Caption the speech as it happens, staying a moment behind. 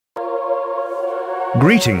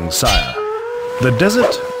Greetings, sire. The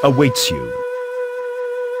desert awaits you.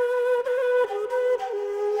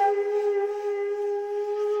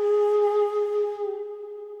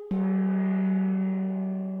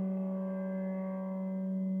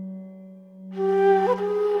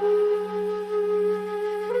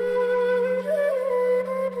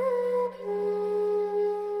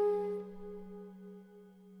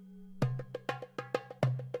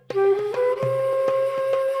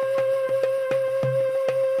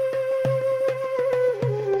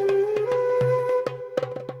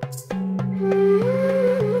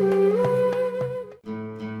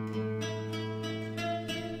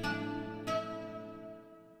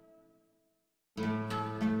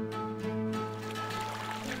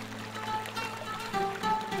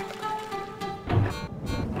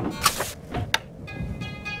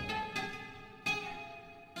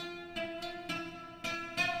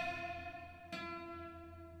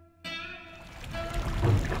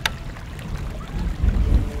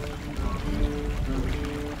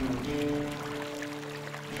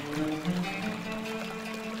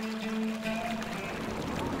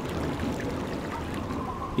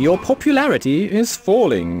 Your popularity is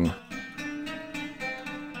falling.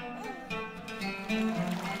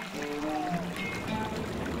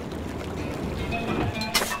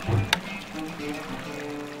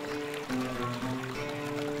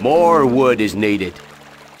 More wood is needed.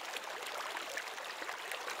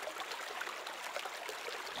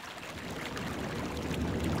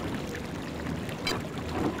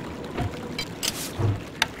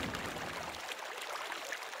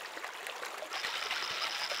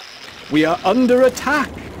 We are under attack!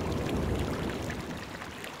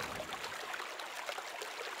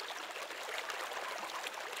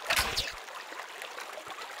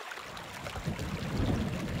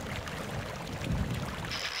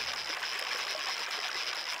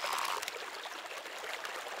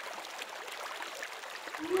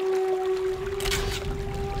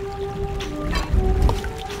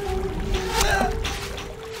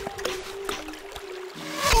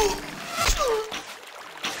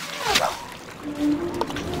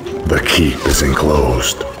 The keep is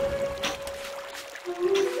enclosed.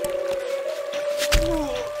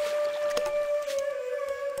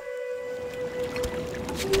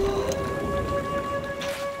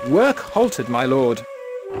 Work halted, my lord.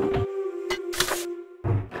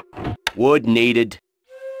 Wood needed.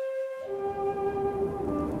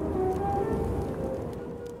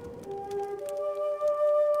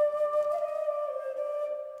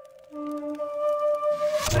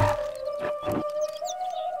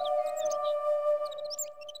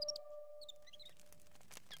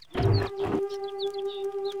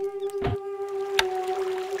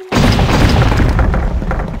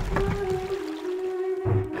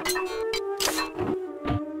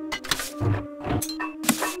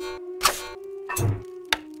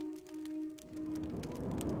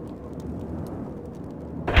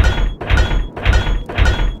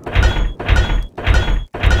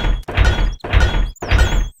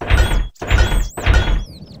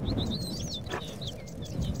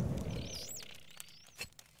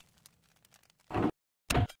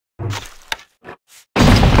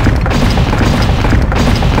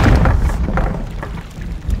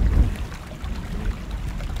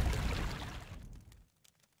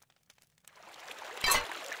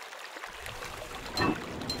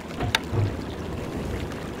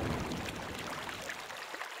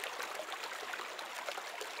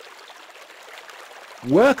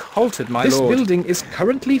 Work halted, my lord. This building is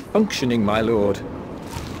currently functioning, my lord.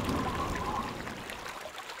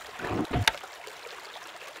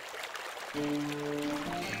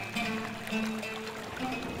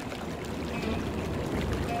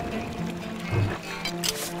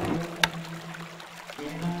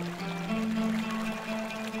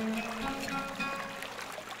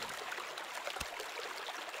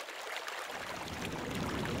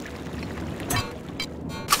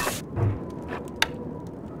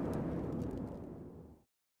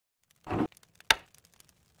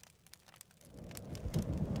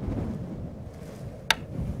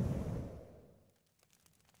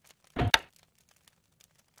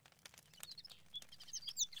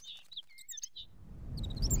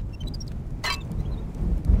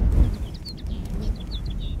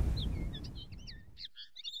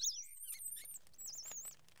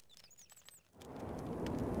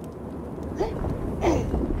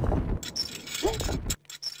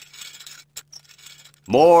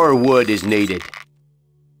 More wood is needed.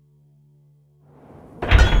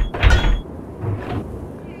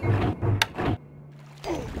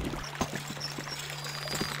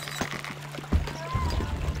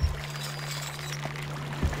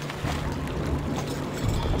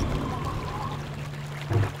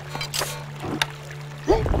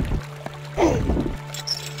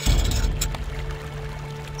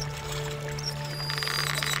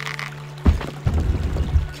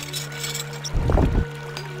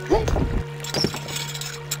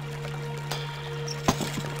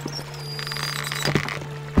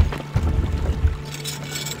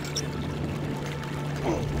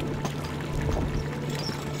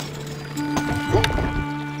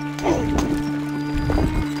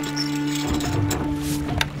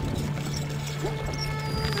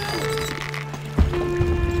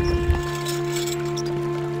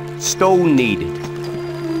 Stone needed.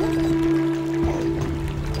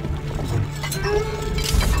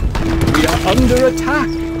 We are under attack.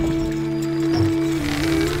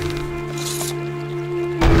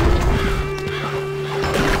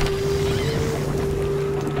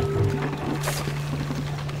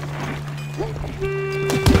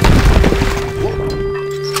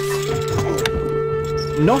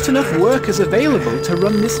 Not enough workers available to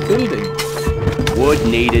run this building. Wood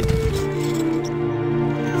needed.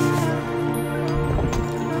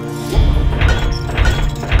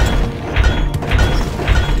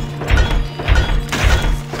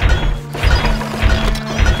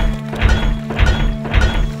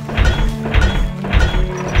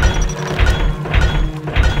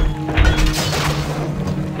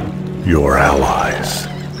 Your allies.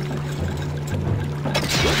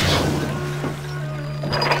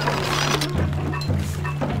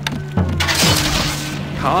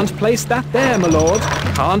 Can't place that there, my lord.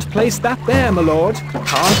 Can't place that there, my lord.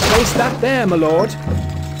 Can't place that there, my lord.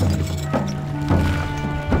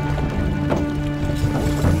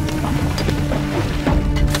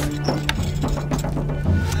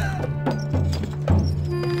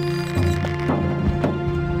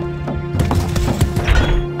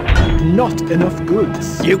 Not enough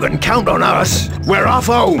goods. You can count on us. We're off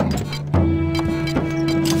home.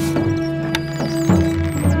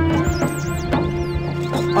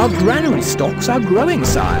 Our granary stocks are growing,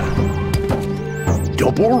 sire.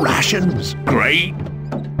 Double rations. Great.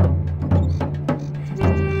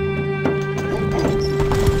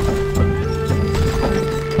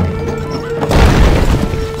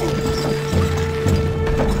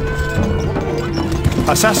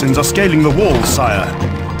 Assassins are scaling the walls, sire.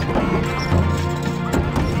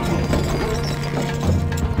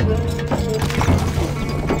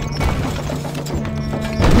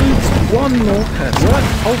 One more person. Work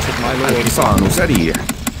halted, my lord. الحصان سريع.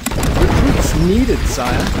 Recruits needed,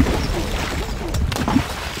 sire.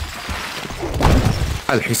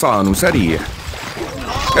 الحصان سريع.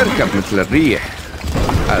 اركب مثل الريح.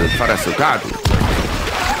 الفرس تعدو.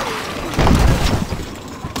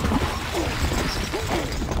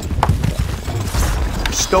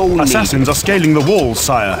 Stone Assassins are scaling the walls,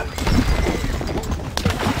 sire. needed.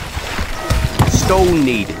 Stone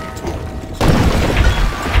needed.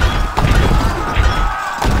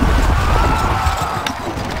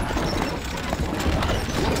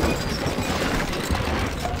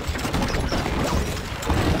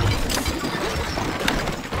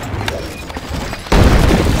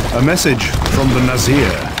 A message from the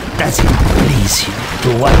Nazir. Does it please you to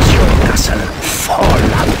watch your castle fall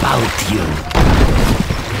about you?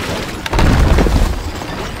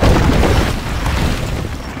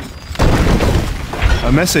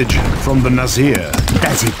 A message from the Nazir.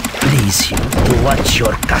 Does it please you to watch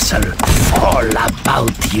your castle fall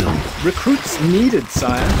about you? Recruits needed,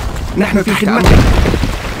 sire. نحن في خدمتك.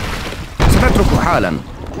 سنترك حالا.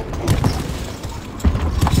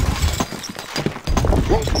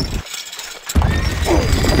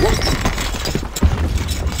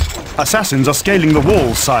 Assassins are scaling the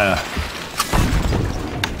walls, sire.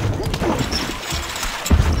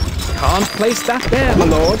 Can't place that there, my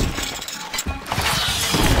lord.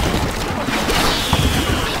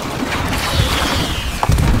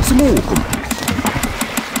 سموكم.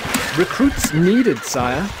 Recruits needed,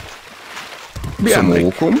 sire.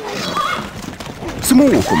 سموكم.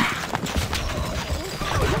 سموكم.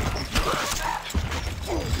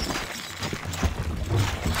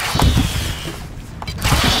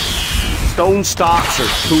 Stone stocks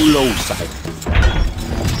are too low, sire.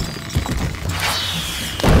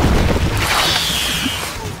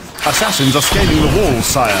 Assassins are scaling the walls,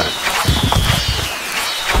 sire.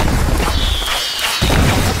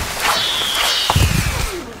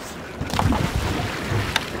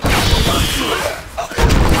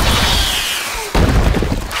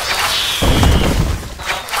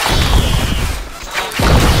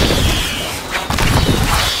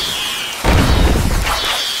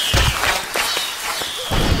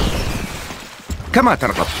 كما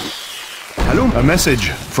ترغب. هلوم. A message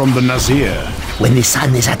from the Nazir. When the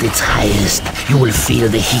sun is at its highest, you will feel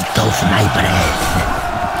the heat of my breath.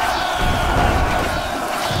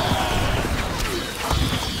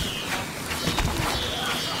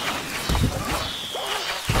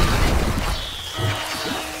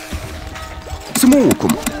 سموكم.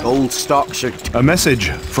 Gold stocks are A message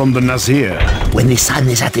from the Nazir. When the sun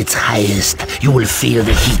is at its highest, you will feel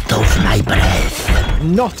the heat of my breath.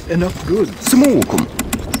 Not enough goods. سموكم.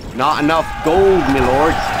 not enough gold, my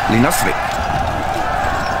lord. لنسرق.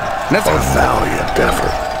 نذهب. Valiant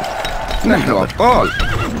effort. نحن أبطال.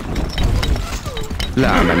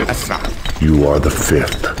 لا من أسرع. You are the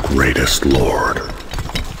fifth. greatest lord.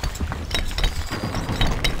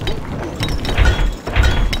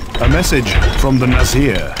 A message from the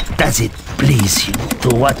Nazir. Does it please you to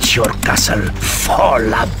watch your castle fall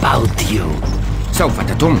about you? سوف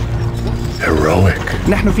تتم. Heroic.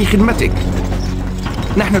 نحن في خدمتك.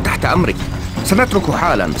 نحن تحت أمرك. سنترك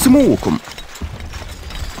حالا سموكم.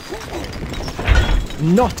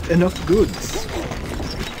 Not enough goods.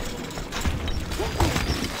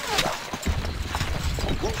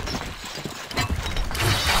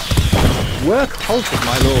 Work halted,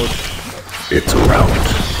 my lord. It's a rout.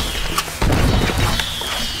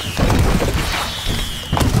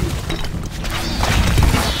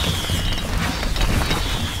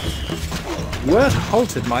 Work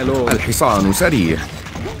halted, my lord. الحصان سريع.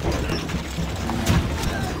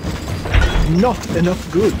 Not enough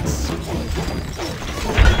goods.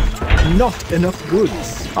 Not enough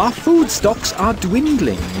goods. Our food stocks are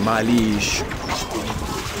dwindling, my liege.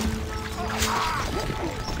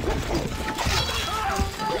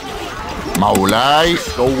 مولاي.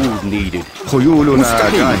 Gold needed. خيولنا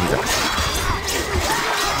جاهزة.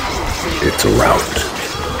 It's a rout.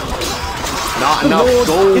 Not The enough lord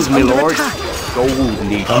gold, is my under lord. attack. Gold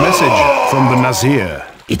needed. A message from the Nazir.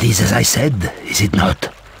 It is as I said, is it not?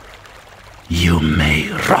 You may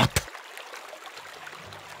rot.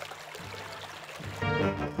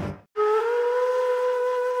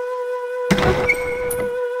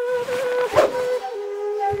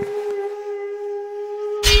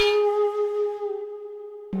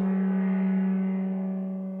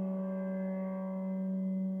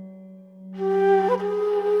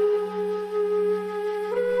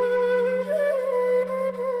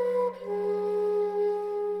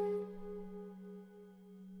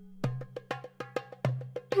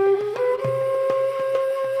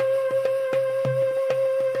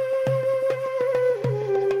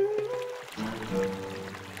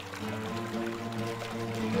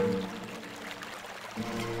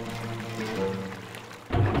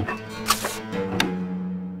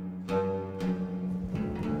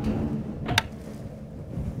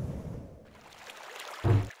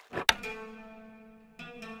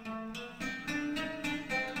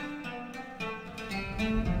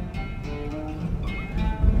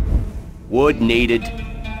 Wood needed.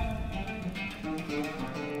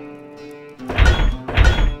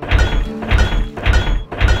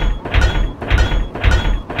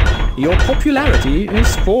 Your popularity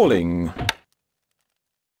is falling.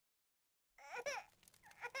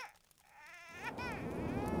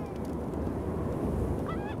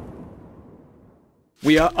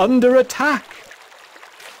 We are under attack.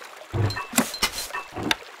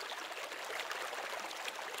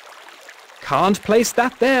 Can't place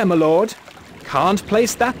that there, my lord. Can't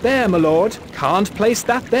place that there, my lord. Can't place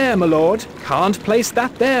that there, my lord. Can't place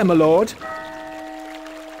that there, my lord.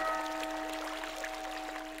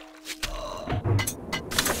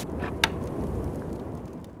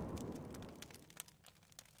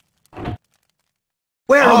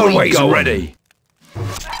 Where are we Always going? ready.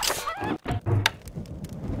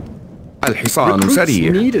 الحصان Recruits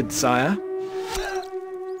سريع. needed, sire.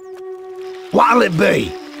 What'll it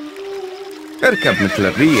be? اركب مثل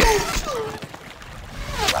الريح.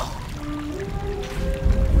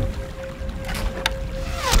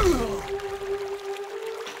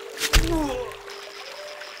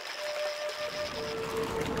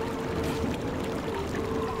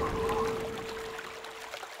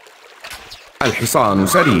 الحصان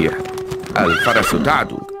سريع. الفرس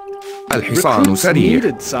تعدو. الحصان Recruits سريع.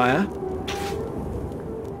 needed, sire.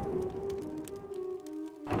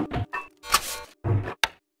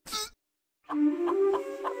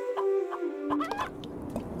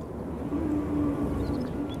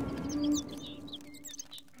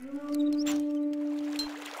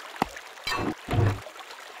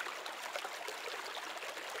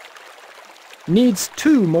 Needs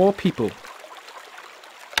 2 more people.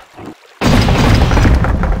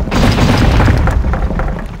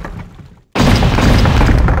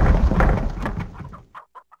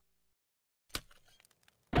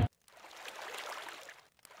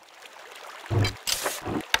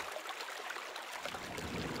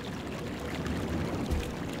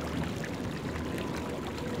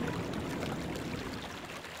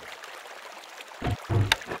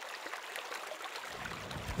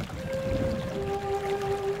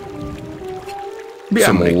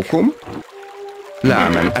 سموكم. لا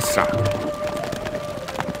من أسرع.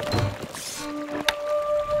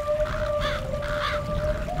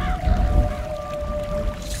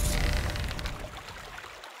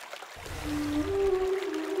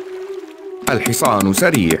 الحصان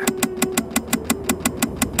سريع.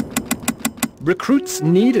 Recruits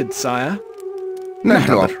needed, sire.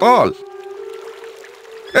 نحن أبطال.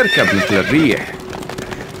 اركب مثل الريح.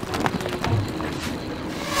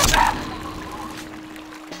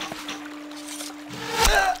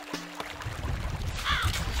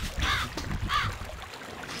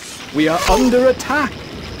 We are under attack.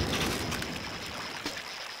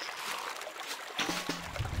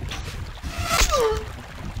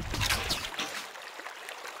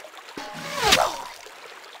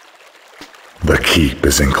 The keep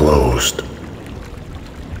is enclosed.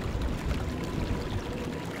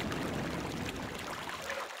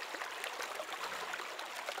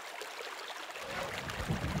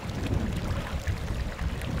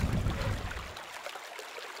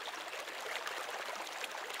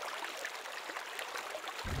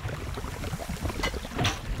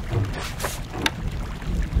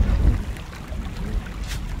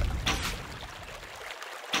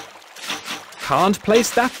 Can't place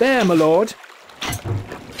that there, my lord.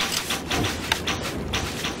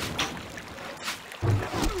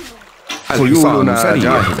 خيولنا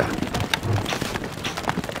جاهزة.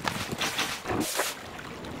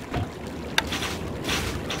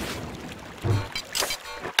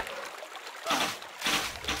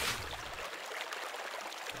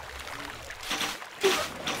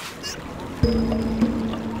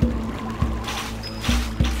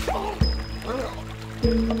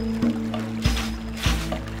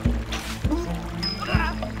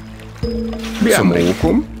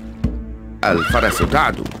 سموكم الفرس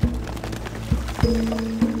تعدو.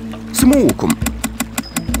 سموكم.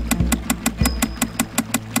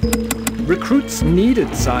 Recruits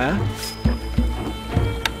needed, sire.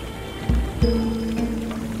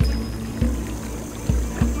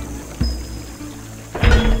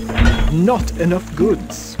 Not enough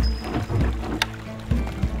goods.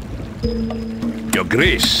 Your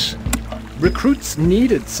Grace. Recruits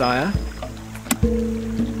needed, sire.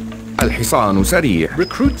 الحصان سريع.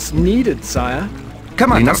 Recruits needed, sire.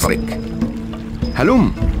 كما تصرك.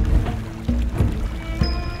 هلم.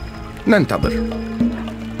 ننتظر.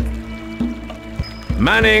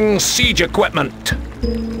 Manning siege equipment.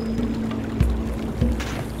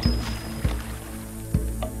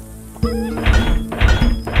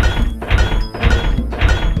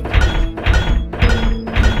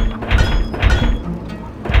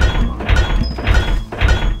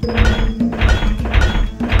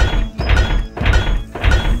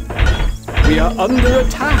 We are under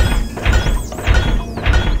attack.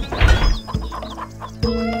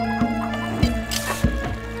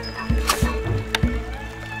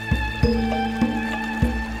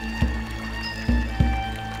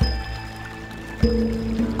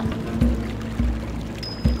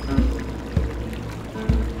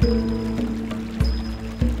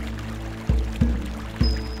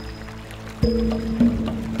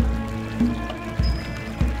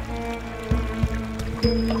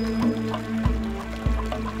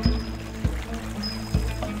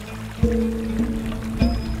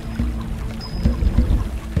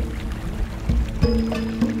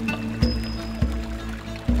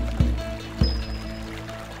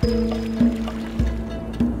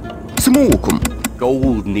 سموكم.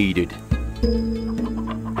 Gold needed.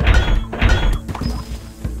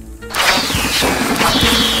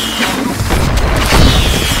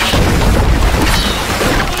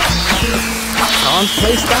 Can't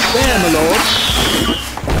place that there, my lord.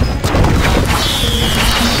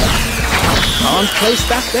 Can't place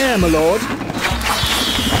that there, my lord.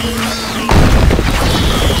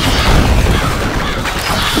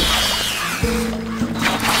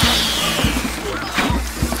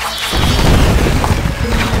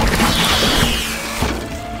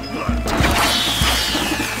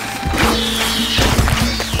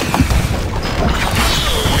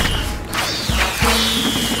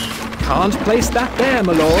 Can't place that there,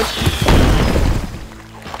 my lord.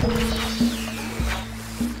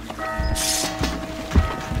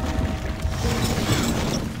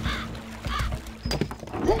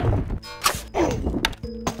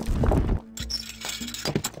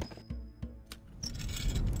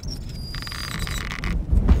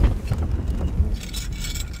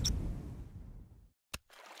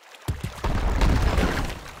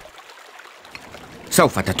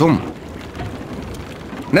 سوف تتم.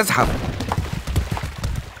 نزحف.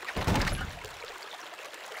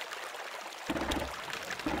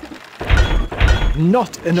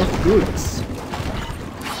 Not enough goods.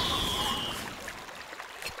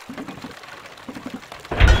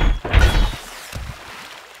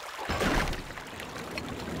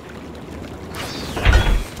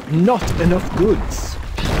 Not enough goods.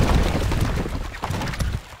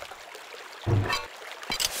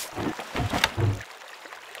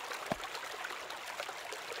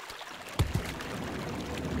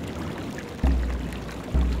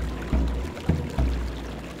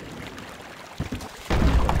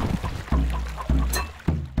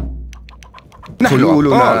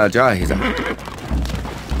 حلولنا جاهزة.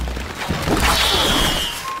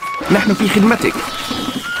 نحن في خدمتك.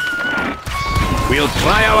 We'll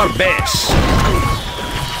try our best.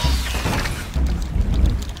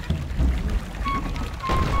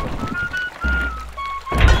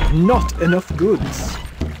 Not enough goods.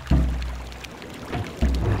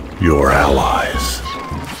 Your allies.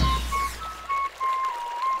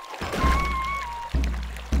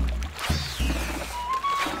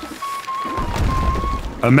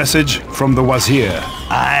 A message from the Wazir.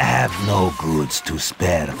 I have no goods to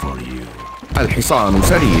spare for you. الحصان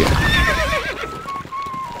سريع.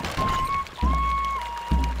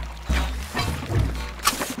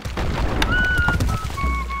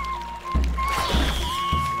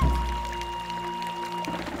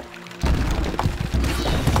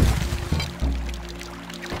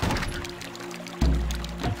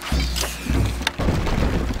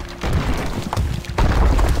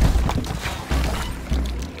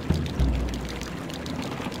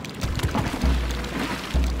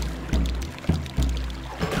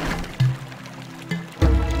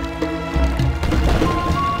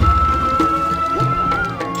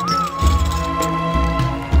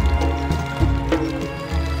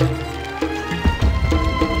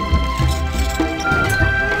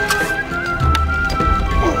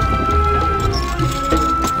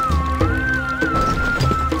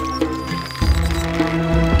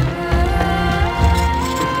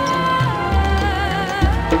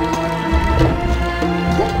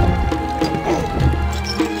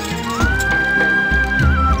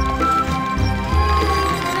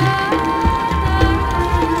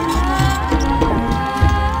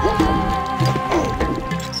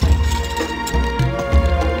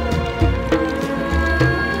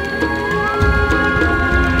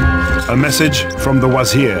 A message from the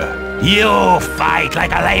Wazir. You fight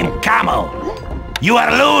like a lame camel. You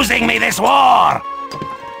are losing me this war.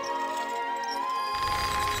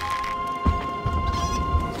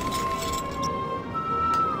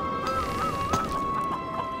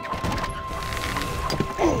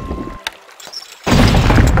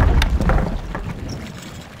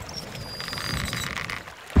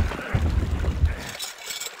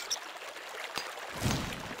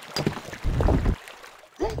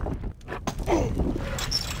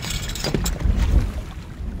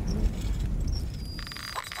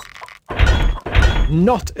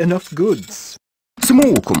 Not enough goods.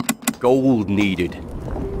 سموكم. Gold needed.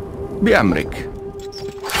 بأمرك.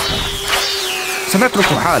 سنترك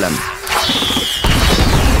حالا.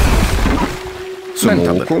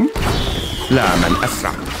 سموكم. لا من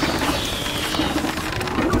أسرع.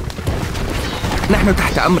 نحن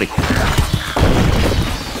تحت أمرك.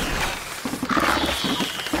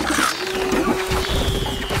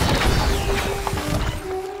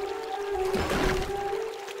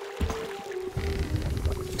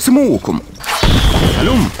 سموكم.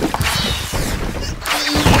 هلم.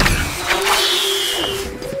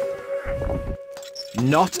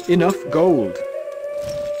 Not enough gold.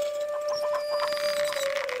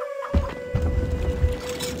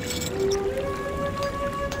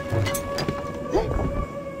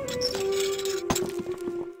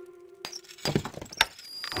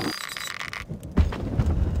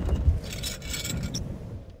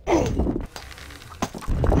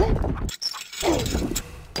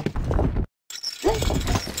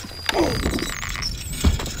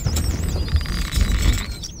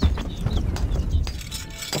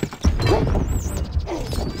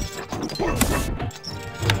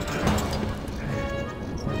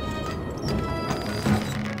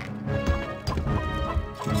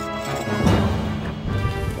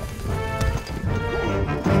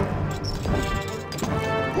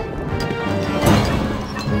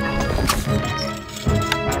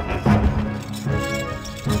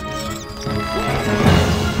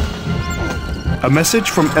 A message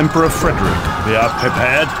from Emperor Frederick. We are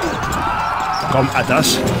prepared. Come at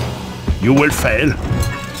us. You will fail.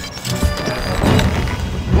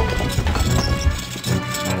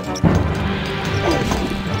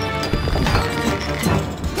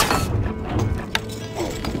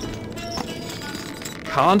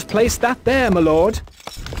 Can't place that there, my lord.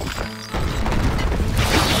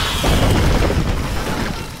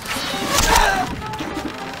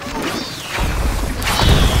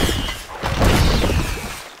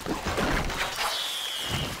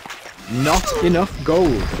 Not enough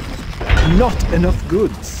gold. Not enough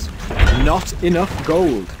goods. Not enough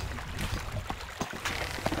gold.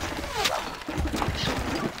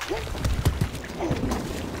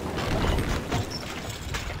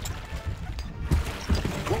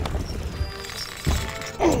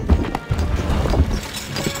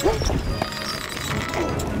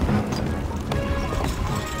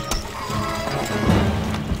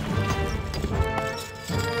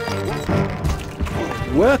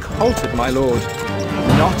 Work halted, my lord.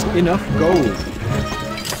 Not enough gold.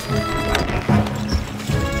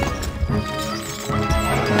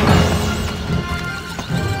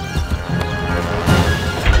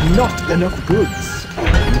 Not enough goods.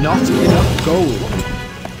 Not enough gold.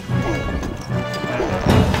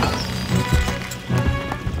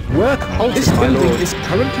 Work halted, this my lord. Is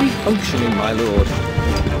currently functioning, my lord.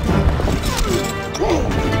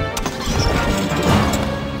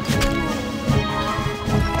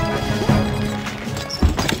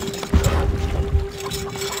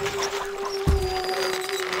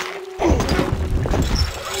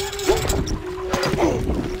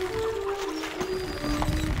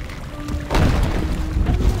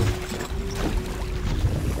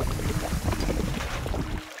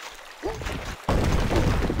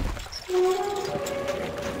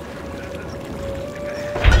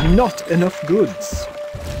 Not enough goods.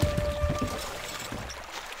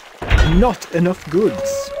 Not enough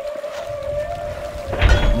goods.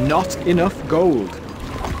 Not enough gold.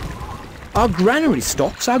 Our granary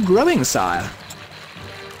stocks are growing, sire.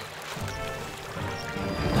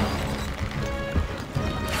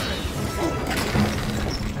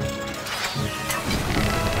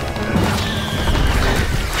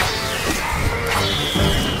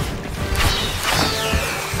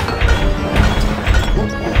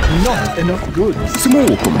 Not enough goods.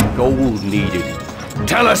 سموكم. Gold needed.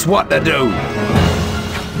 Tell us what to do.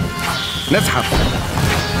 نزحف.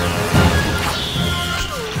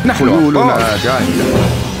 نحن خيولنا جاهزة.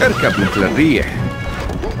 اركب مثل الريح.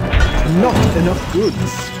 Not enough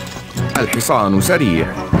goods. الحصان سريع.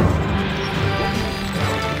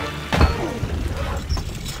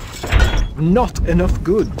 Not enough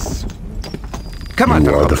goods. كما You are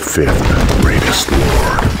ترغب. the fifth greatest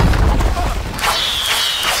lord.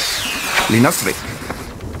 لنصرك.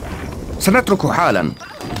 سنترك حالا.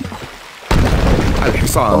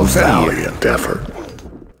 الحصان سريع. Valiant effort.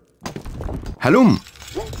 هلم.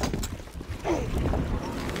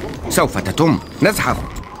 سوف تتم. نزحف.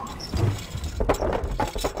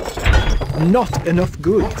 Not enough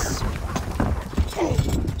goods.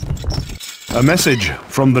 A message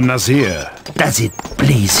from the Nazir. Does it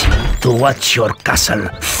please you to watch your castle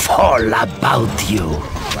fall about you?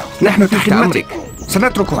 نحن تحت أمرك.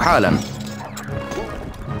 سنترك حالا.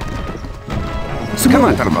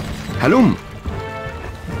 كما ترغب. هلم.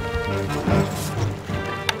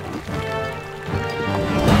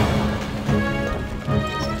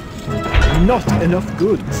 Not enough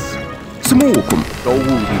goods. سموكم.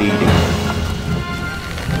 Gold needed.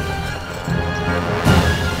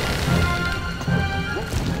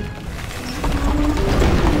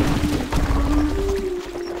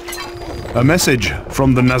 A message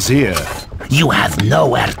from the Nazir. You have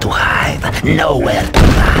nowhere to hide, nowhere to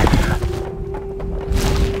run.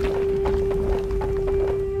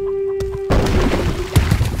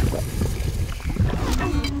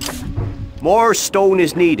 More stone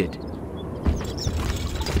is needed.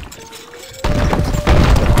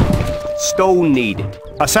 Stone needed.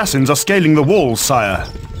 Assassins are scaling the walls, sire.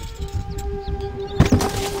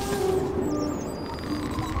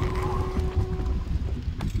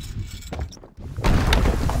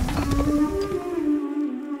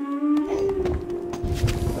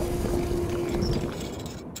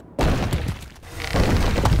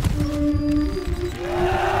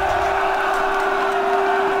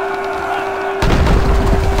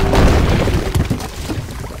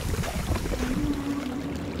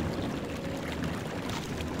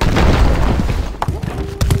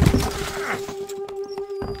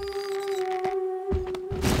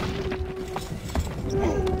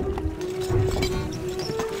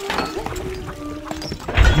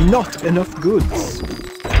 Not enough goods.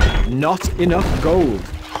 Not enough gold.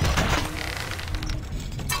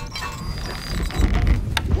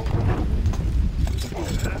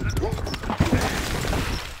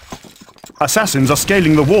 Assassins are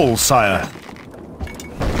scaling the walls, sire.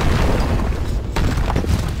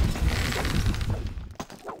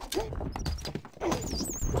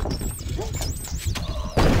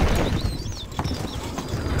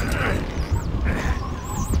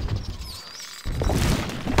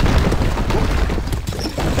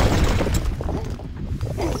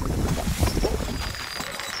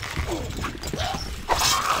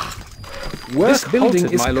 This building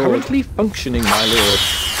is currently functioning, my lord.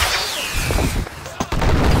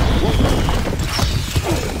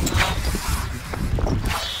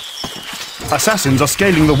 Assassins are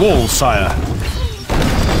scaling the walls, sire.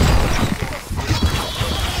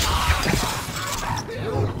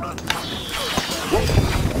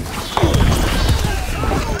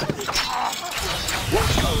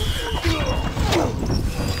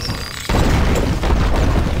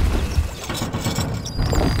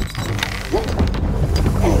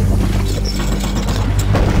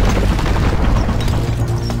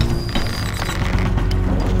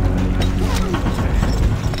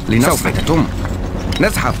 سوف تتم.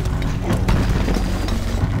 نزحف.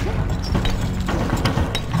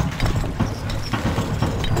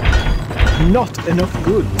 Not enough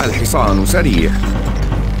goods. الحصان سريع.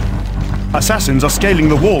 Assassins are scaling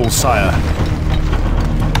the walls, sire.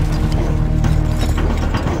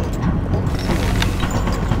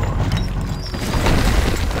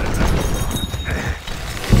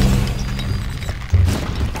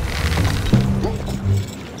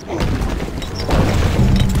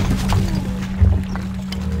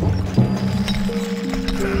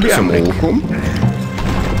 بأمركم.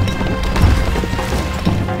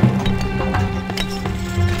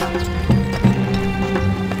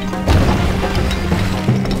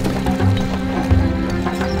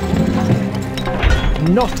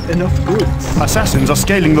 Not enough goods. Assassins are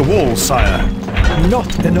scaling the walls, sire.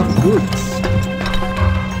 Not enough goods.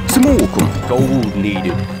 سموكم. Gold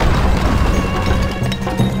needed.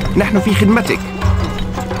 نحن في خدمتك.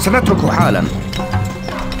 سنترك حالا.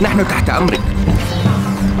 نحن تحت أمرك.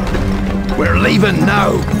 We're leaving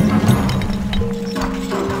now.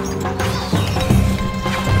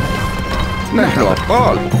 نحن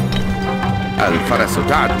أبطال. الفرس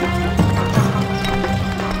تعدو.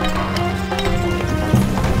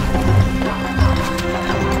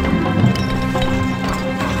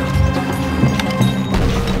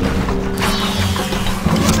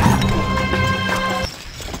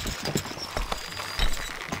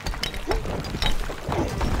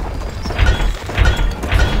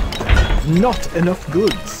 Not enough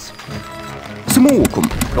goods. سموكم.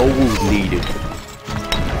 Gold needed.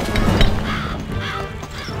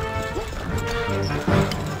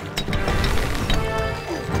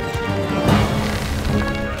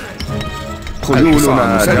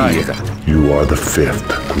 خيولنا جاهزة. You are the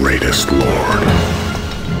fifth greatest lord.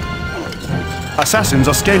 Assassins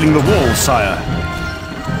are scaling the walls, sire.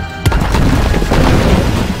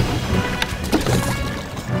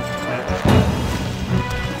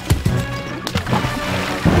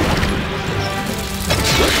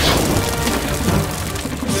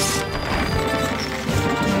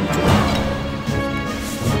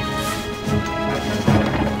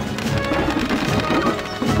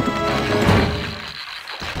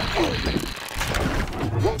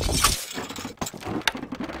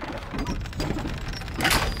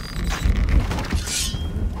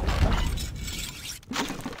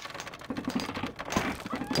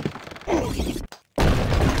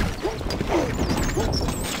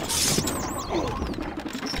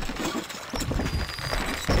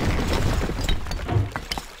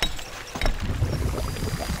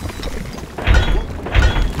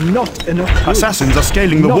 Not enough goods. Assassins are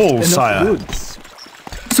scaling the Not walls, enough sire. goods.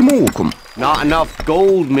 سموكم. Not enough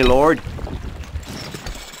gold, my lord.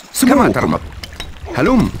 كما ترمى.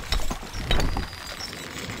 هلم.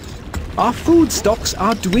 Our food stocks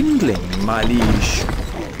are dwindling, my liege.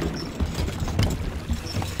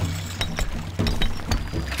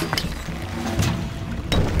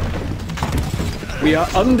 We are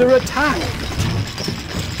under attack.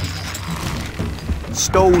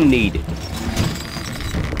 Stone needed.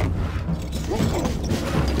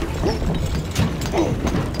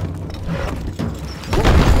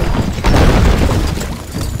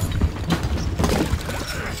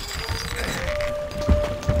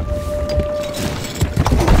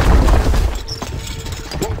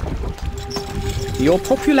 Your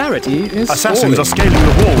popularity is Assassins are falling. scaling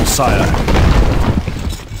the walls, sire.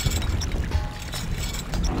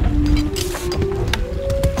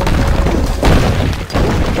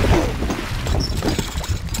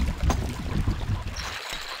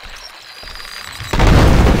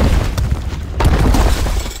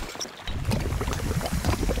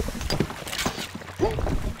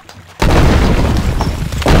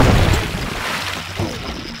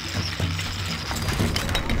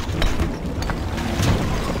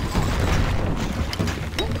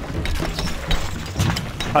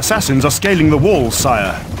 Assassins are scaling the walls,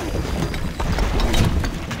 sire.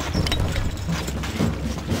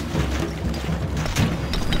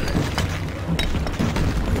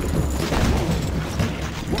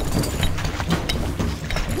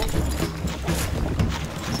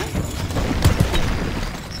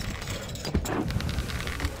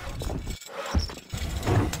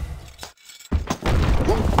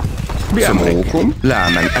 سموكم. لا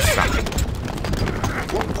من أسرع.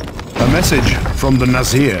 A message from the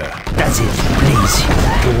Nazir. Does it please you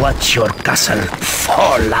to watch your castle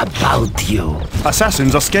fall about you?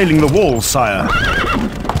 Assassins are scaling the walls, sire.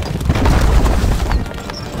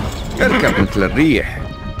 اركب مثل الريح.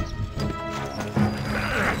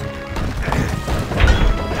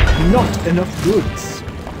 Not enough goods.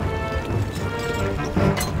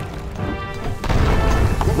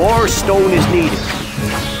 More stone is needed.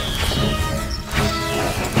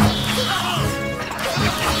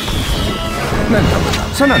 ننتظر،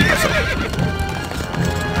 سننتصر.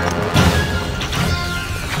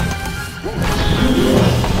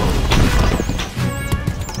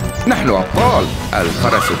 نحن أبطال،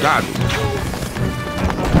 الفرس تعدو.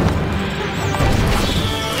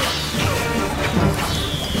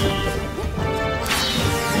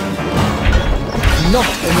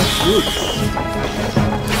 Not enough goods.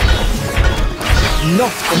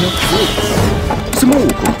 Not enough goods.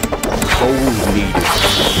 سموكم. Gold needed.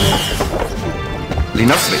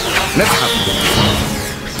 لنصرف، نذهب.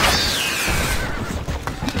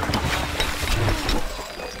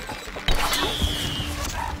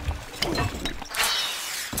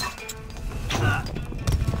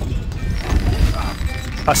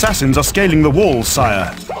 Assassins are scaling the walls, sire.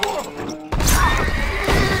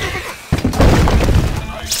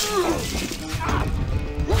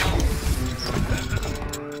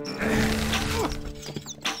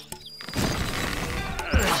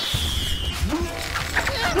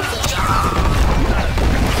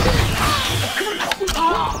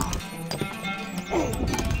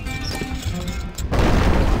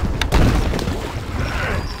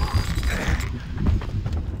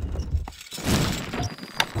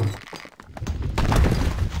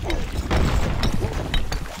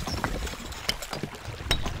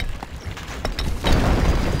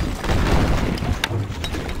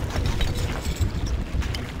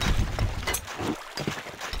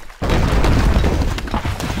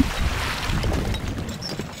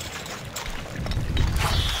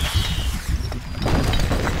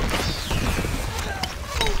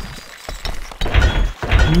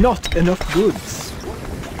 Not enough goods.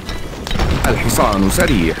 الحصان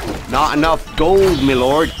سريع. Not enough gold, my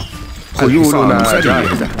lord. خيولنا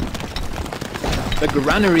جاهزة. The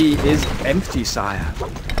granary is empty, sire.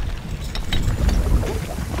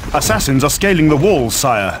 Assassins are scaling the walls,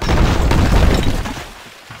 sire.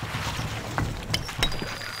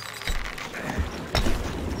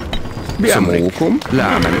 بأمركم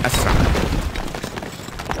لا من أسرع.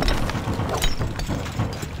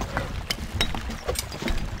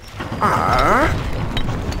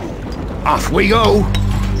 Off we go!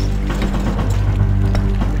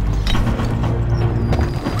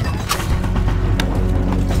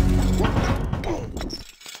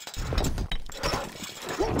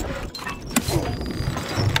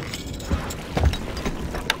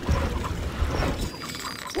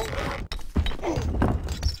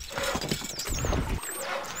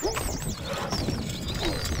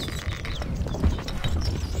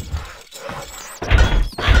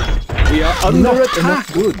 We are under attack.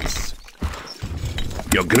 Goods.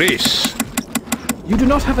 Your Grace. You do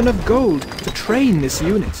not have enough gold to train this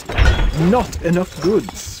unit. Not enough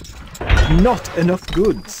goods. Not enough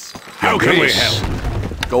goods. How can we help?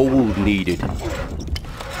 Gold needed.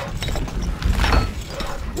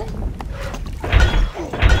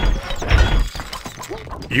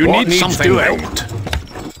 You need something built.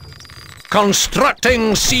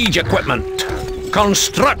 Constructing siege equipment.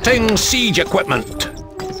 Constructing siege equipment.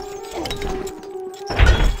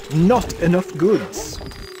 Not enough goods.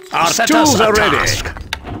 Our tools are ready.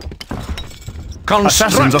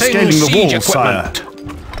 Assassins are scaling the walls, sire.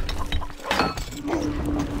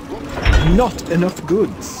 Not enough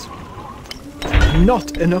goods. Not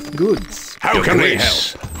enough goods. How can we help?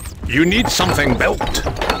 You need something built.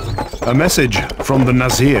 A message from the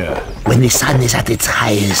Nazir. When the sun is at its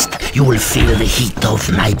highest, you will feel the heat of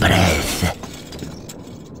my breath.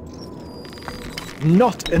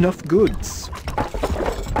 Not enough goods.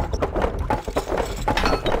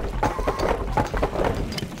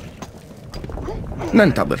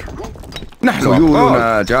 ننتظر. نحن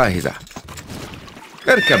خيولنا جاهزة.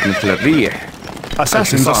 اركب مثل الريح.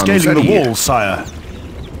 Assassins are scaling the walls, sire.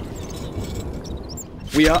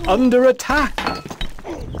 We are under attack.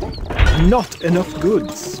 Not enough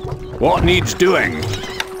goods. What needs doing?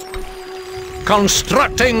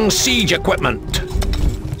 Constructing siege equipment.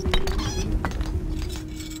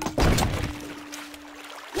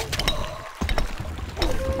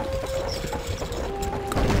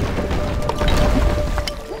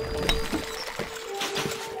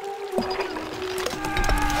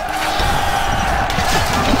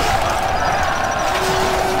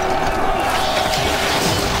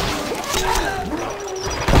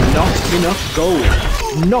 Enough gold.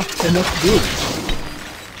 Not enough goods.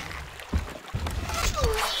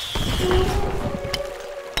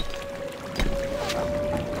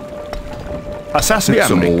 Assassins.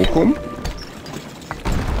 بأمركم.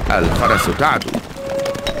 الفرس تعدو.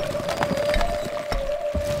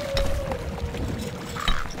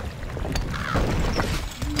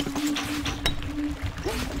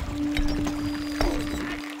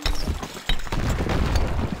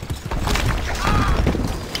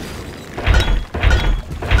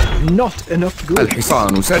 Not enough goods.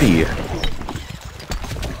 الحصان سريع.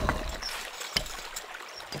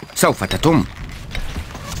 سوف تتم.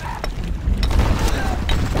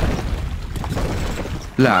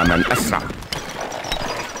 لا من أسرع.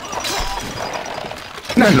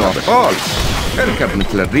 نحن أبطال. اركب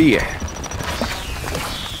مثل الريح.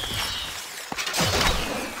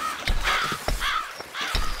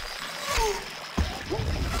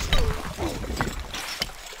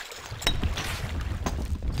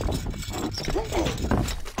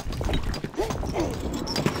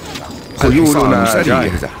 خيولنا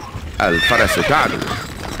جاهزة. الفرس تعدو.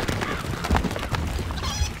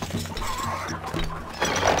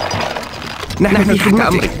 نحن تحت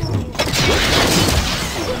أمرك.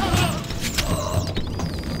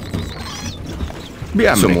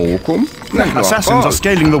 بأمرك. سموكم. نحن Assassins are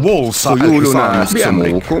scaling the walls, sire. خيولنا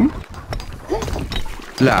بأمركم.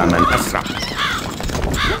 لا من أسرع.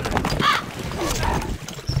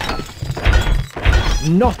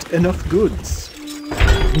 Not enough goods.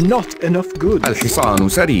 Not enough goods. الحصان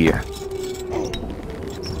سريع.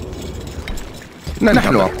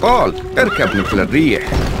 نحن أبطال. اركب مثل الريح.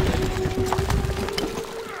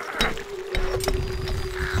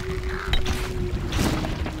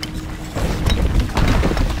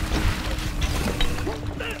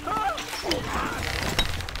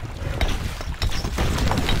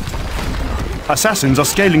 Assassins are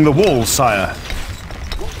scaling the walls, sire.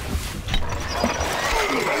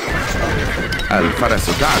 الفرس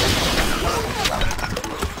تعدو.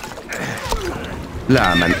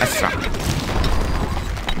 لا من أسرع.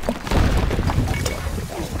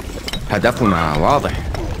 هدفنا واضح.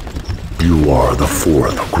 You are the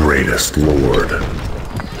fourth greatest lord.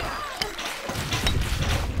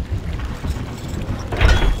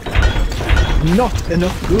 Not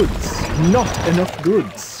enough goods. Not enough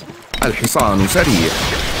goods. الحصان سريع.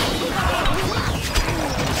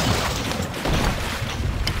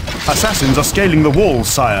 Assassins are scaling the walls,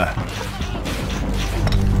 sire.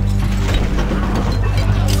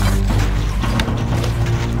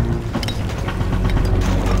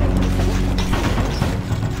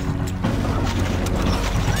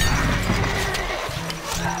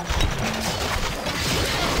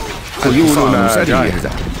 خيولنا جاهزة.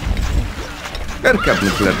 اركب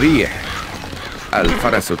مثل الريح.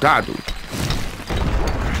 الفرس تعدو.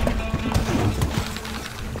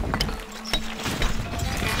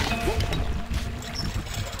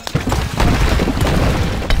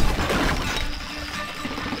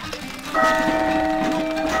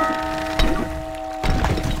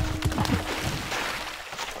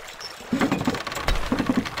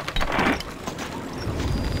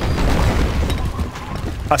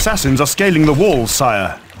 Assassins are scaling the walls,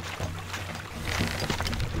 sire.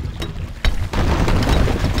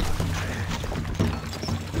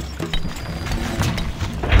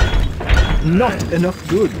 Not enough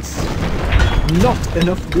goods. Not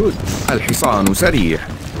enough goods. الحصان سريع.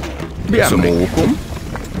 بأمركم.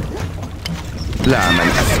 لا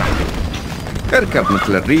من أسرع. اركب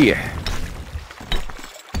مثل الريح.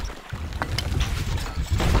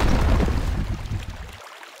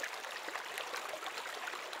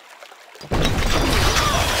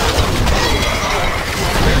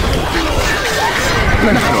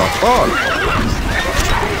 نحن أبطال.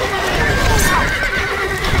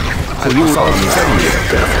 الحصان سريع.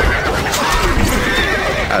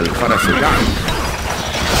 الفرس تعدو.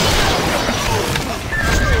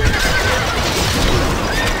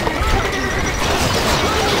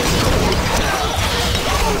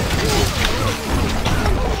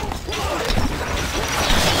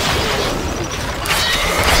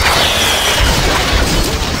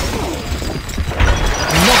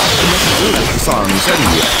 الحصان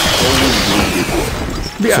سريع.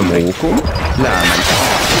 بأمركم. لا من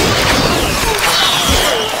أسرع.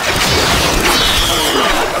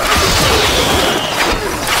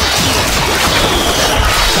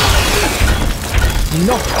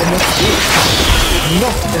 Not enough goods.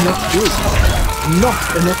 Not enough goods. Not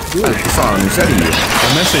enough goods. الحصان سريع. A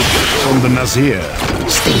message from the Nazir.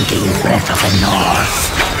 Stinking breath of the north.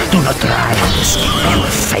 Do not try and escape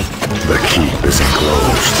your fate. The keep is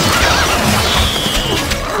enclosed.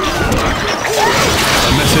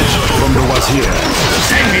 A message from the Wazir.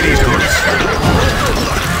 Send me these goods.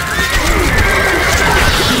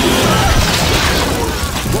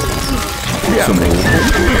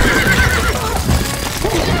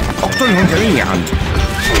 اقتلهم جميعا.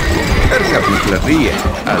 اركب مثل الريح.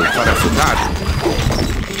 الفرس تعدو.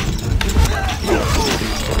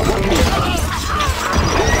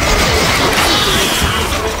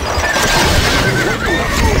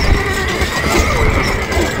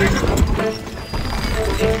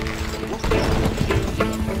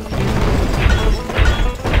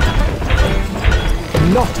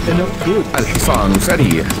 enough goods. الحصان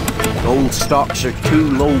سريع. Gold stocks are too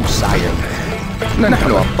low, sire.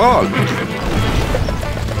 نحن أبطال.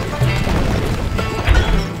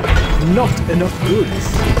 Not enough goods.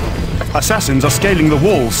 Assassins are scaling the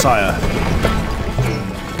walls, sire.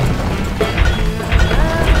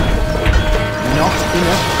 Not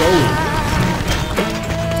enough gold.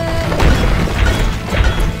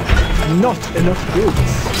 Not enough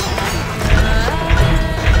goods.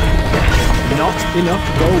 Not enough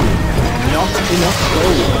gold. Not enough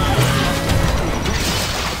gold.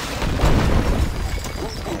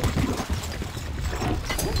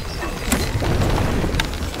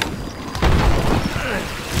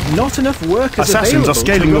 Not enough workers Assassins are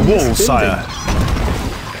scaling the walls, sire.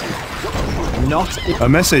 Not A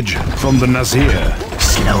message from the Nazir.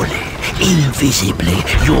 Slowly, invisibly,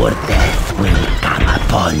 your death will come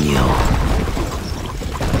upon you.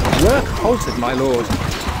 work halted, my lord.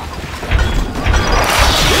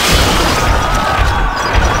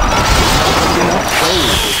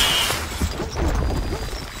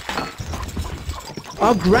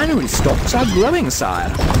 Our granary stocks are growing,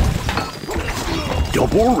 sire.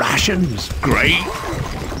 Double rations. Great.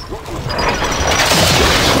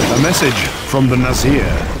 A message from the Nazir.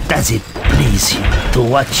 Does it please you to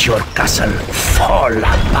watch your castle fall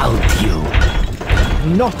about you?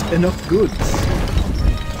 Not enough goods.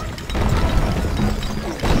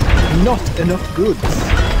 Not enough goods.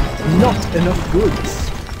 Not enough goods.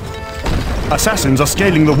 Assassins are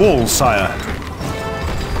scaling the walls, sire.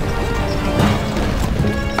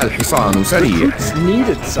 الحصان سريع. Recruits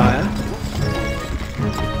needed, sire.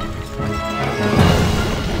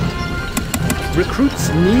 Recruits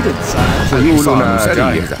needed, sire. خيولنا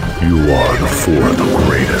جاهزة. You are the for the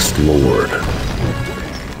greatest lord.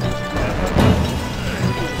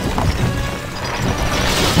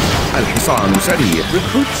 الحصان سريع.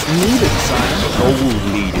 Recruits needed, sire.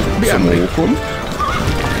 Gold needed. بأمركم.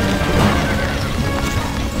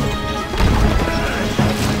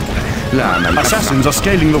 لا من أسرع. Assassins are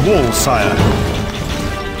scaling the walls, sire.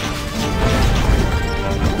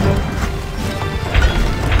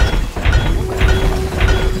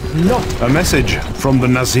 Not A message from the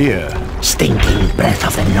Nazir. Stinking breath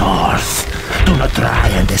of the north. Do not try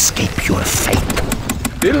and escape your fate.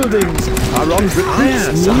 buildings are on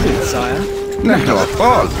fire, needed, sire. نحن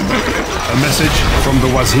أبطال. A message from the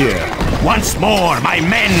Wazir. Once more, my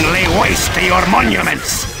men lay waste to your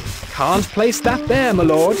monuments. Can't place that there, my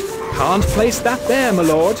lord. Can't place that there, my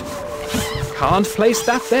lord. Can't place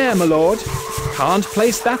that there, my lord. Can't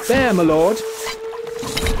place that there, my lord.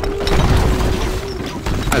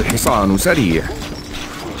 الحصان سريع.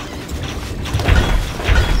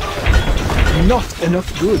 Not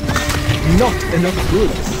enough goods. Not enough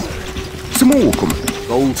goods. سموكم.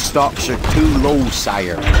 Gold stocks are too low,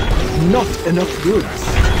 sire. Not enough goods.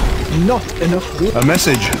 Not enough goods. A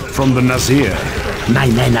message from the Nazir. My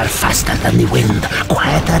men are faster than the wind,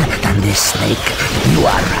 quieter than the snake. You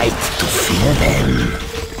are right to fear them.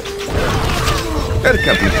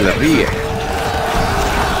 اركب مثل الريح.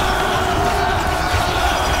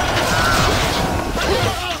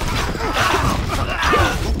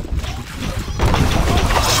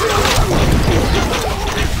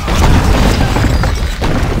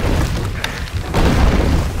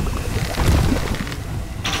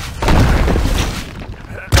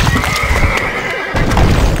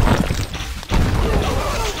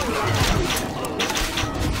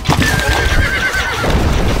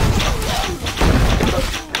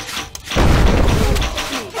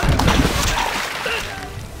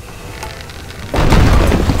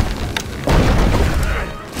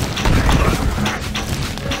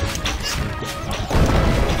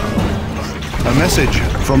 A message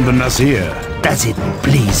from the Nazir. Does it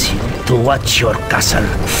please you to watch your castle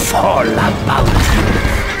fall about you?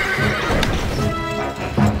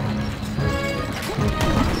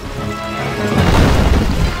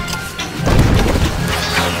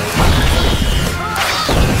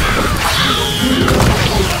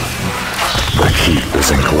 The keep is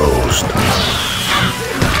enclosed.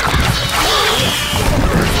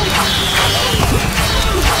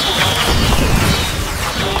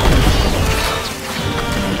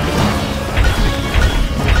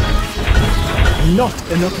 Not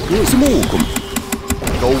enough goods. سموكم.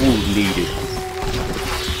 Gold needed.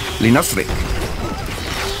 لنصرك.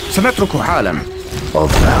 سنترك حالا. A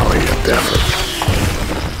valiant effort.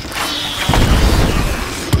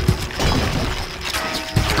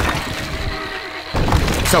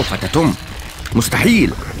 سوف تتم.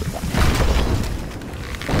 مستحيل.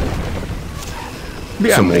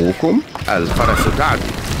 سموكم. الفرس تعدو.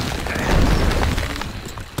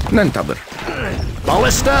 ننتظر.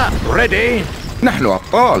 Ballista, ready. نحن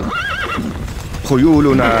أبطال.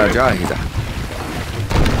 خيولنا جاهزة.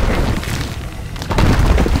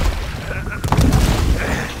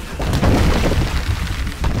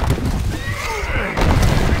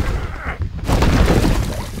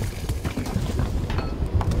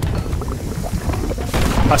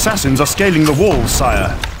 Assassins are scaling the walls,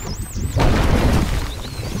 sire.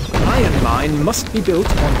 Iron mine must be built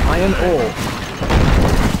on iron ore.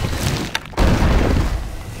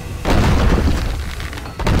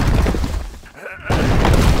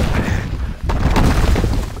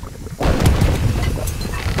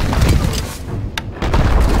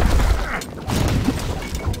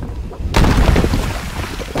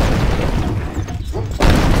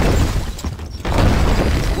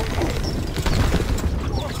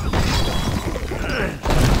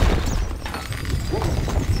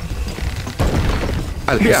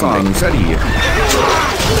 الحصان سريع.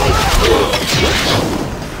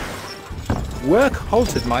 Work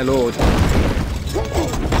halted, my lord.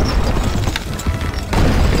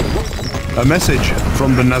 A message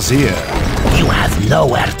from the Nazir. You have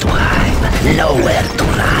nowhere to hide, nowhere to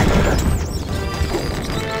run.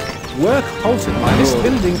 Work halted, my lord. This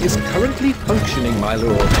building is currently functioning, my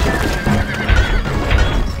lord.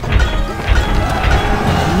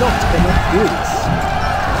 Not enough goods.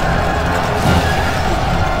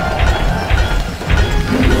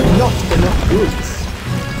 Not enough goods.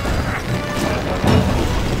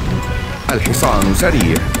 الحصان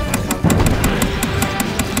سريع.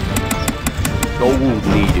 Gold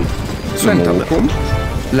needed. ننتظركم.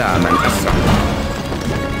 لا من أسرع.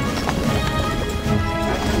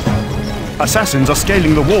 Assassins are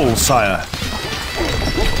scaling the walls, sire.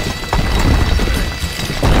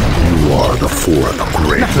 You are the fourth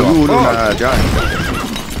great. خيولنا جاهزة.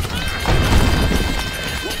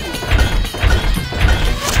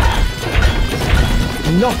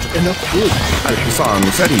 Not enough goods. الحصان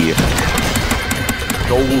سريع.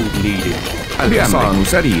 Gold needed. الحصان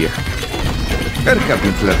سريع. اركب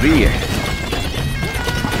مثل الريح.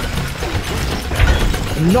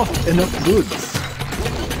 Not enough goods.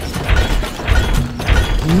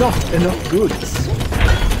 Not enough goods.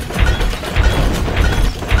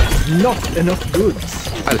 Not enough goods.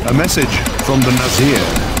 A message from the Nazir.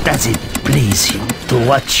 Does it please you to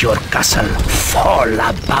watch your castle fall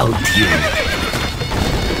about you?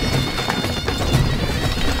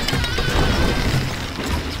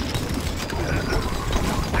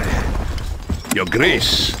 Your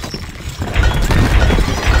Grace.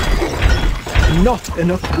 Not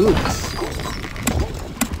enough goods.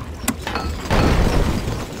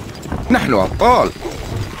 نحن أبطال.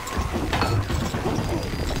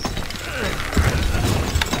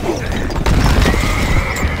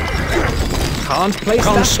 Can't place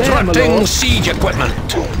that there, my Constructing lord. siege equipment.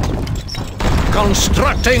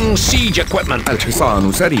 Constructing siege equipment.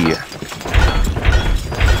 الحصان سريع.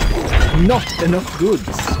 Not enough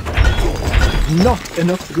goods. Not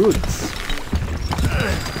enough goods.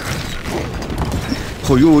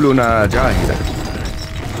 خيولنا جاهزة.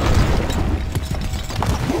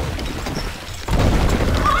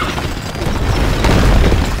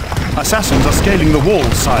 Assassins are scaling the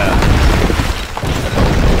walls, sire.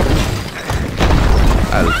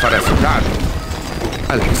 الفرس تعدو.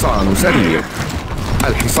 الحصان سريع.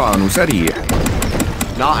 الحصان سريع.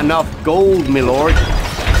 Not enough gold, my lord.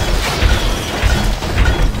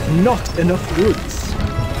 Not enough goods.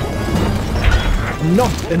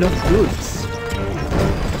 Not enough goods.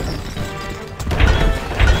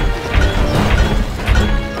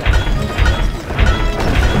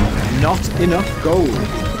 Not enough gold.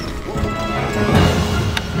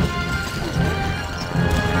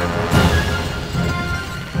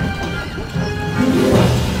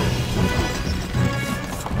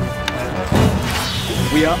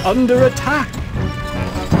 We are under attack.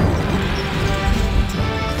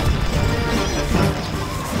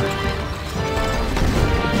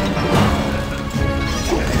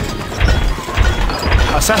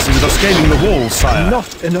 Assassins are scaling the walls, sire.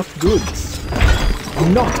 Not enough goods.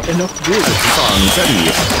 Not enough goods. الحصان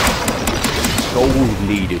سريع. Gold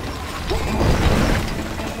needed.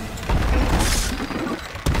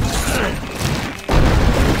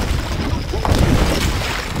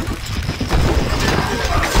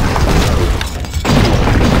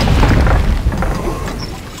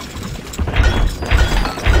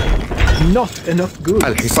 Not enough goods.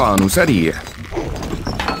 الحصان سريع.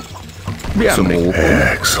 بأمرك.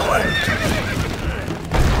 Excellent.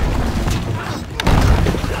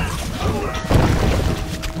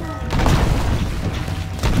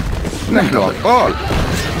 نحن أبطال.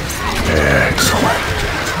 Excellent.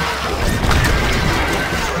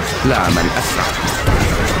 لا من أسرع.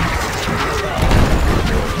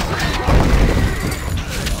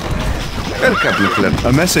 اركب مثلنا.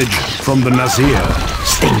 A message from the Nazir.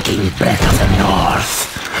 Stinking breath of the north.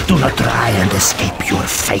 Do not try and escape your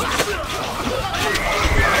fate.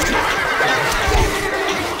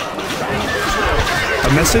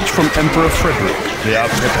 A message from Emperor Frederick. They are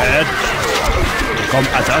prepared. Come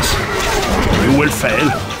at us. You will fail.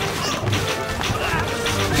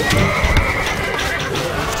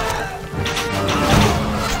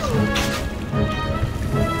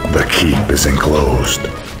 The keep is enclosed.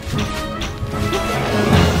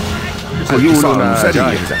 الحصان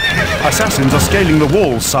جاهزة. Assassins are scaling the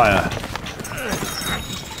walls, sire.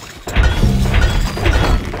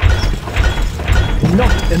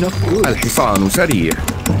 Not enough goods. الحصان سريع.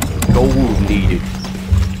 Gold needed.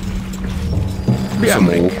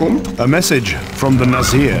 بأمركم. A message from the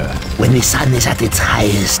Nazir. When the sun is at its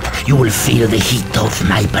highest, you will feel the heat of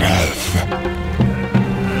my breath.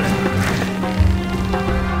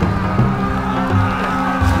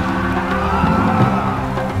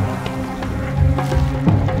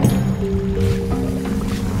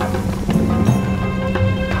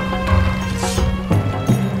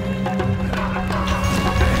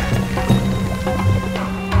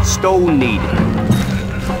 Stone needed.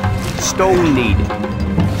 Stone needed.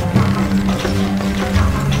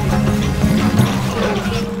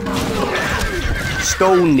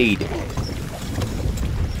 Stone needed.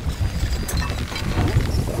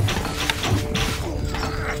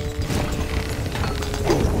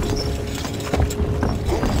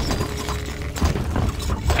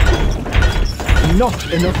 Not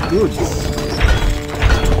enough goods.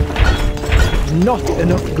 Not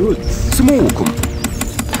enough goods. سموكم.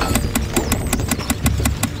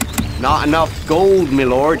 Not enough gold, my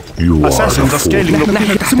lord. You are Assassins the are scaling fool. the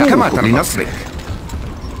نحن تحت كما لنصرك.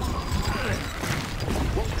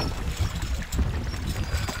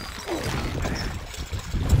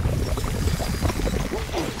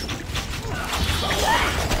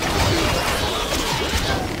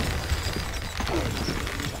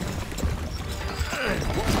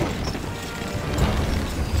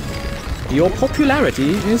 Your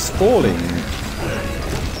popularity is falling.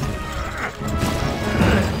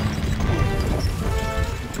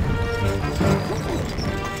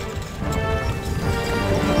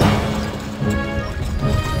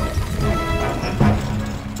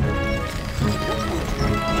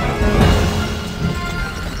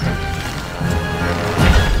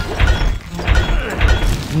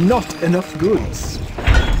 Not enough goods.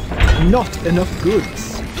 Not enough goods.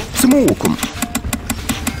 سموكم.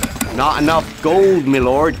 Not enough gold, my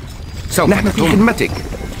lord. سوف نحن في خدمتك.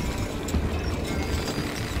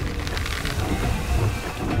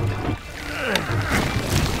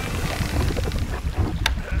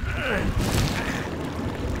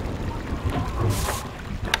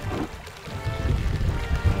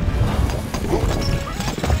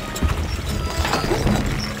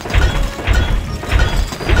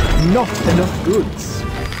 Not enough goods.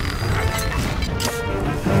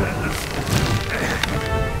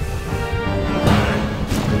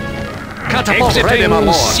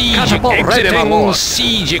 Exiting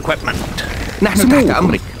siege equipment. نحن تحت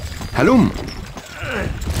أمرك. هلم.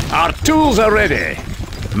 Our tools are ready.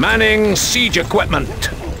 Manning siege equipment.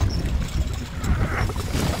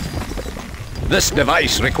 This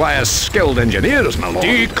device requires skilled engineers, my lord.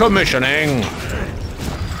 Decommissioning.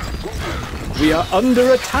 We are under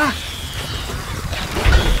attack.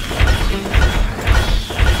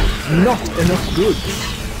 Not enough goods.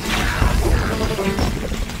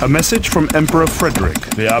 A message from Emperor Frederick.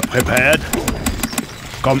 They are prepared.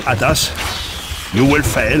 Come at us. You will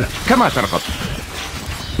fail. كما ترغب.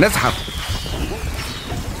 نزحف.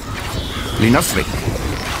 لنصرك.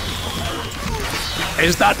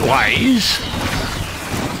 Is that wise?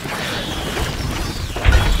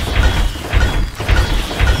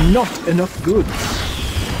 Not enough goods.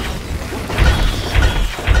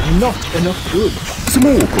 Not enough goods.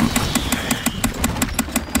 سموكم.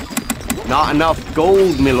 Not enough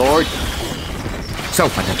gold, my lord.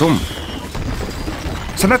 سوف تتم.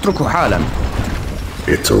 سنترك حالا.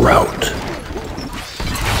 It's a rout.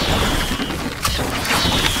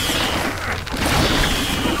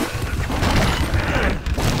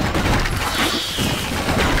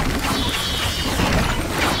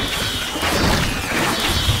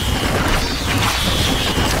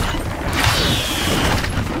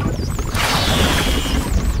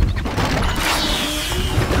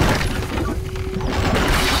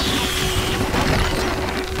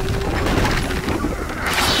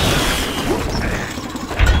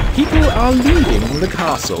 People are leaving the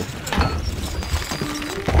castle.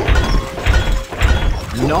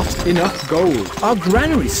 Not enough gold. Our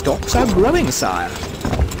granary stocks are growing, sire.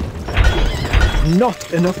 Not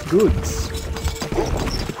enough goods.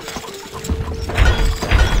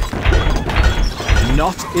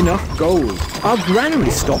 Not enough gold. Our granary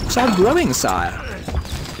stocks are growing, sire.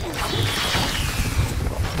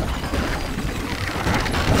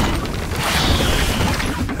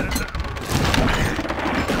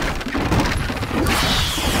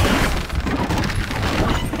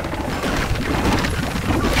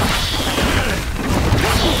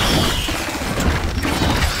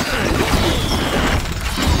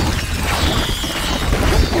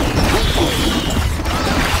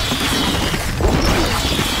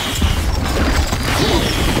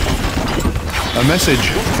 A message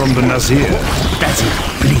from the Nazir. Does it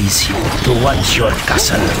please you to watch your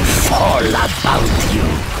castle fall about you?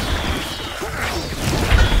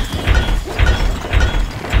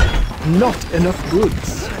 Not enough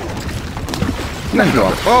goods. نحن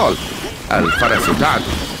أطفال. الفرس تعد.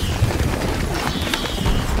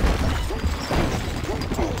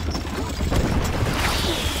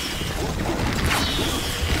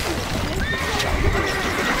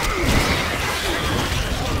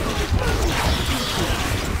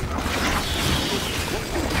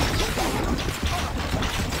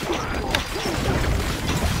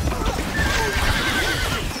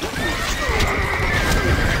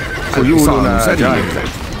 خيولنا جاهزة.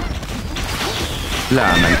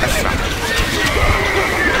 لا من أسرع.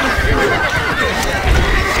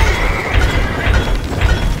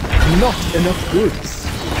 Not enough goods.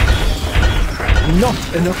 Not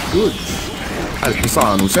enough goods.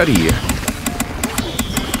 الحصان سريع.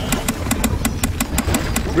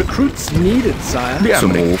 Recruits needed, sire.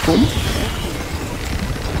 بأمركم.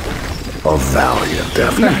 A valiant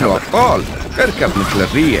effort. نحن أطفال. اركب مثل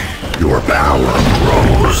الريح. Your power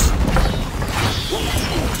grows.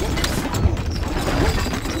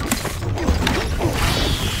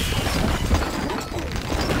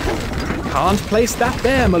 Can't place that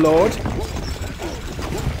there, my lord.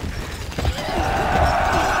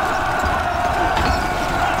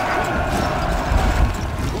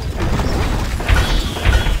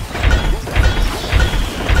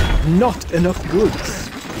 Not enough goods.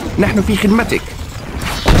 نحن في خدمتك.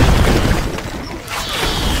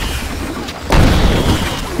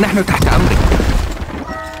 نحن تحت أمرك.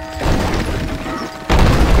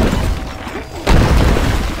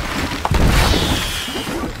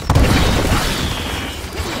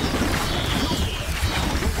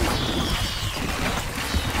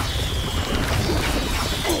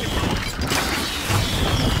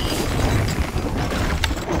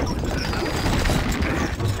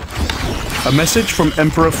 A message from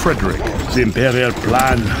Emperor Frederick. The Imperial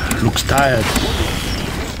plan looks tired.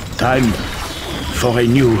 Time for a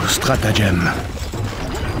new stratagem.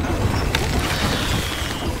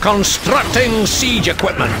 Constructing siege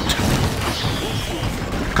equipment.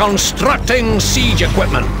 Constructing siege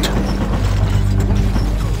equipment.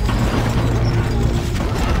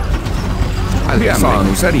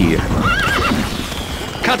 الحصان سريع.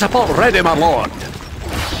 Catapult ready, my lord.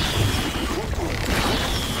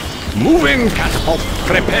 Moving catapult.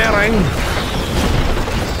 Preparing.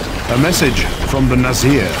 A message from the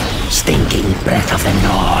Nazir. Stinking breath of the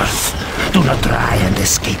north. Do not try and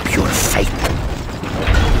escape your fate.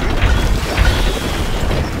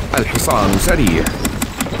 الحصان سريع.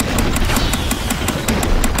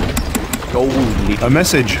 Gold. A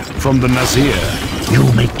message from the Nazir. You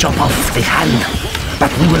may chop off the hand,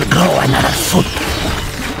 but we will grow another foot.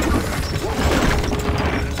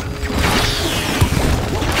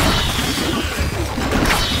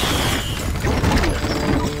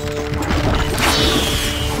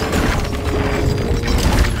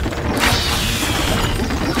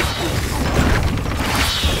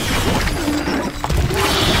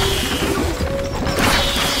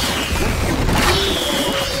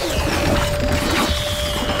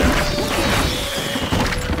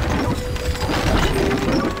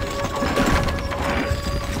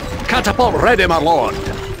 Catapult ready, my lord.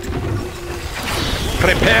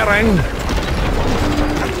 Preparing.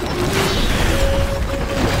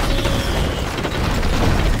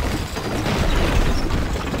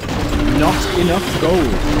 Not enough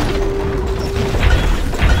gold.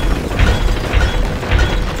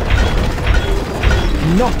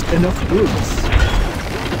 Not enough goods.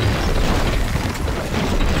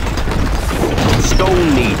 Stone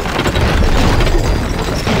need.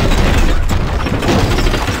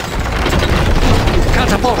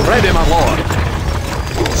 Catapult ready, my lord.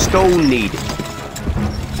 Stone need.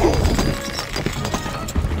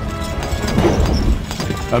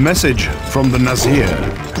 A message from the Nazir.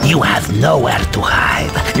 You have nowhere to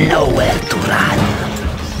hide, nowhere to run.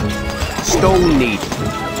 Stone need.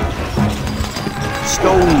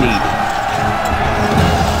 Stone need.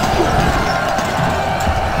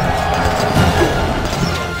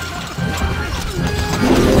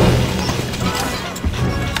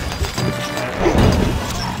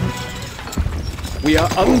 We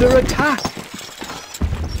are under attack.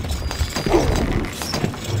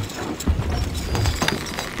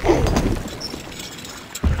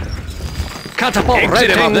 Catapult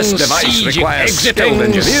Exiting ready. this device requires skilled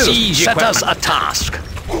engineers. Set us a task.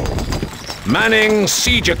 Manning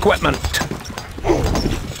siege equipment.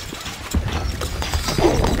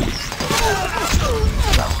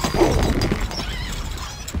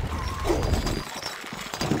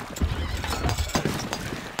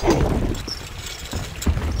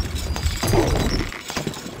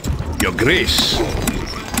 Your Grace.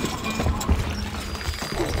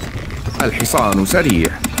 الحصان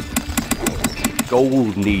سريع.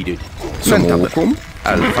 Gold needed. سموكم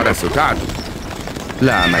الفرس تعدو.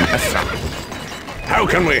 لا من أسرع. How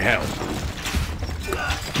can we help?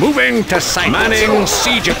 Moving to site. Manning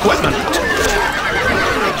siege equipment.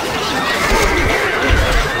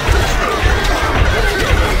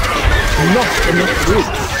 Not enough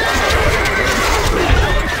goods.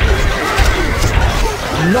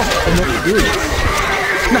 Not enough goods.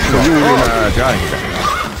 نحن عيوننا جاهزة.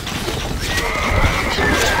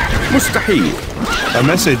 مستحيل. A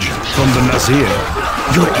message from the Nazir.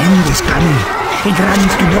 Your end is coming. It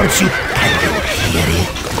runs towards you. Can you hear it?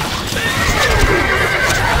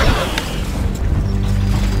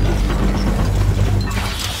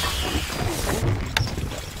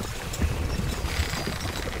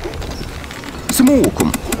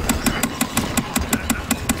 سموكم.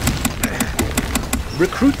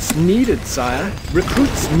 Recruits needed, sire.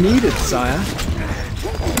 Recruits needed, sire.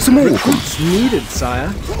 سموكم. Recruits needed,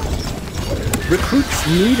 sire. Recruits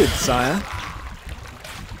needed, sire.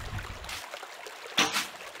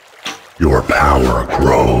 Your power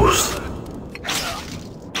grows.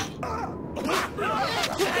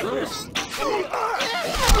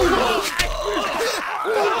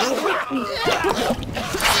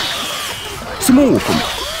 سموكم.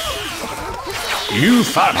 You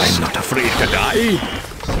first. I'm not afraid to die.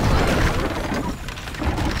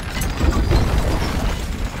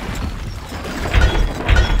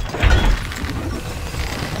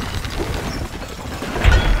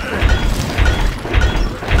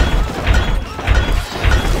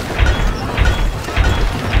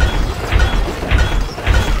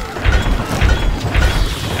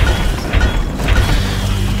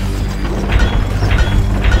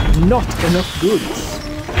 Not enough goods.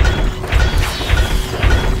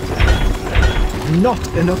 Not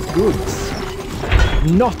enough goods.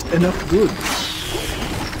 Not enough goods.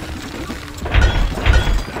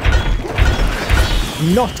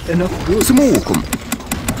 Not enough goods. سموكم.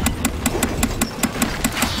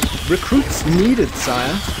 Recruits needed,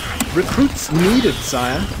 sire. Recruits needed,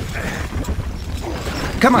 sire.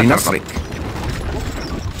 كما لنصرك.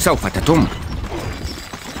 سوف تتم.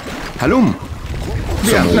 هلم.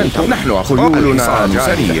 بأمنتم. نحن خيولنا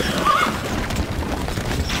سريع.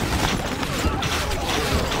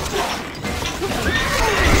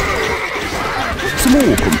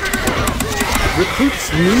 سموكم. Recruits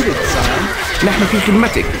needed, sire. نحن في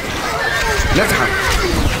خدمتك. نزحف.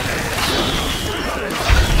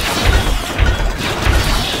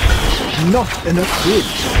 Not enough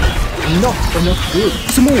goods. Not enough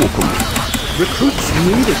goods. سموكم. Recruits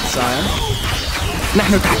needed, sire.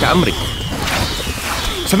 نحن تحت أمرك.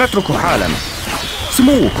 سنترك حالا.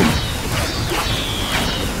 سموكم.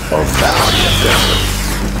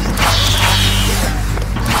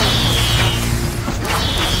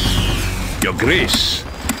 Your Grace.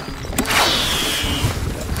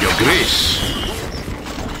 Your Grace.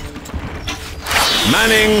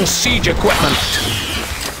 Manning siege equipment.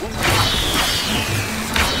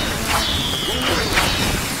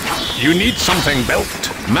 You need something built.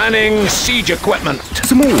 Manning siege equipment.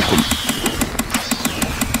 سموكم.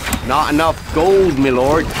 Not enough gold, my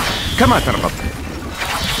lord. كما ترغب.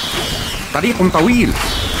 طريق طويل.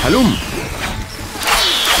 هلم.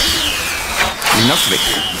 لنصرك.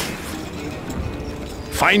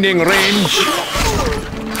 Finding range.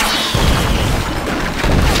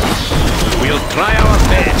 We'll try our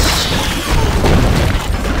best.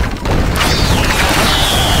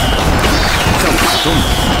 سوف تتم.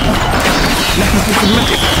 نحن في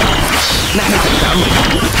خدمتك. نحن تحت أمرك.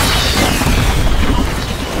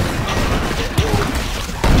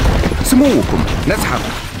 سموكم. نزحف.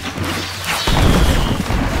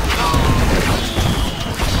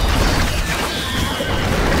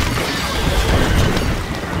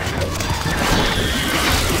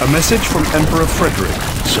 A message from Emperor Frederick.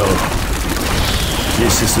 So,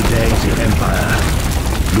 this is the day the Empire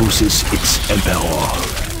loses its Emperor.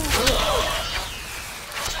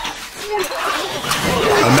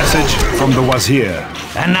 A message from the Wazir.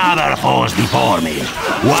 Another foes before me.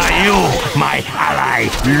 While you, my ally,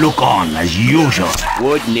 look on as usual.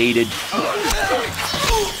 Wood needed.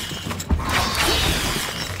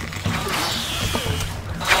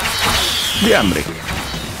 بأمرك.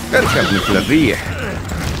 اركب مثل الريح.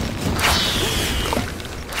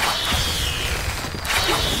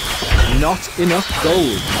 Not enough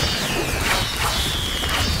gold.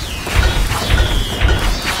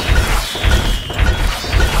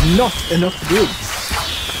 Not enough goods.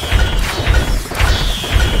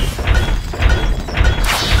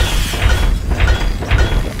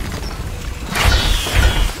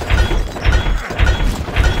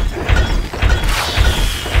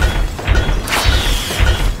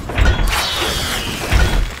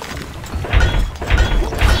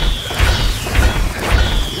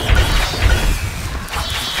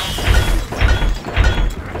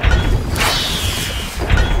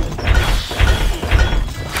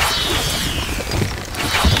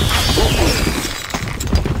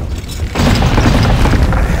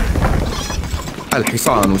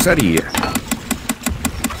 الحصان سريع.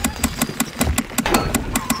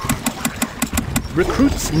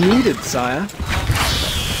 Recruits needed, sire.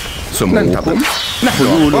 سموكم.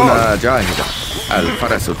 حلولنا جاهزة.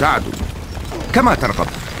 الفرس تعدو. كما ترغب.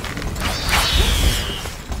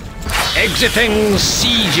 Exiting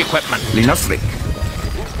siege equipment. لنصرك.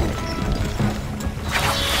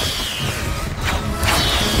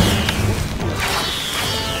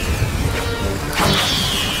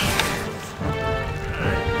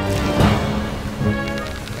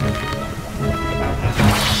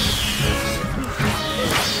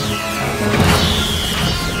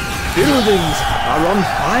 Buildings are on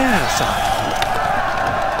fire, sire.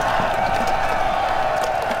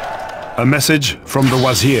 A message from the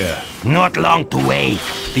Wazir. Not long to wait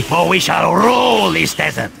before we shall rule this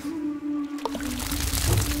desert.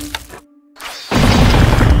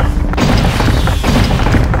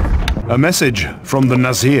 A message from the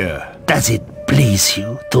Nazir. Does it please you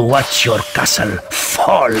to watch your castle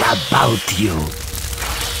fall about you?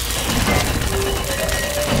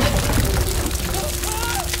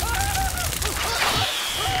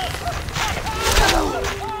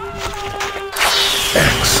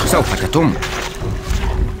 سوف تتم.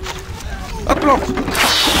 اطلق.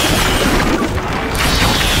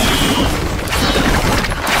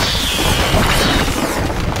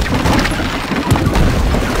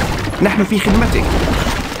 نحن في خدمتك.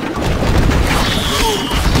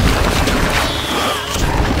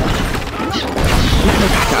 نحن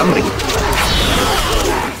تحت أمرك.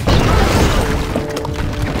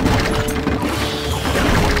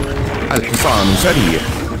 الحصان سريع.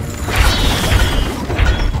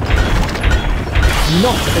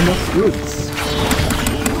 Not enough goods.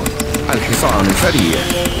 الحصان سريع.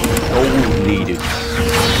 Gold needed.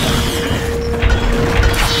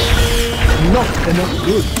 Not enough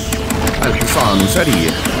goods. الحصان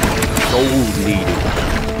سريع. Gold needed.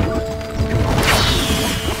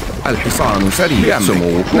 الحصان سريع.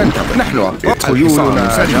 سموك. ننتظر. نحن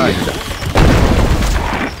خيولنا جاهزة.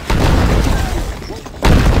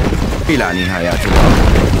 إلى نهايات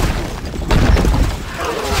الأرض.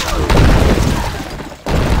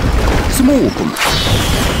 سموكم.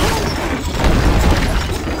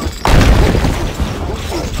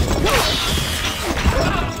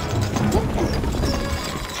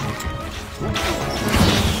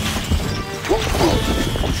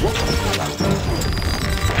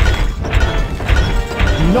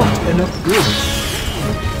 Not enough goods.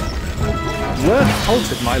 Work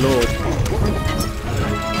halted, my lord.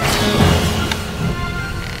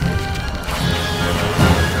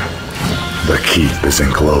 The keep is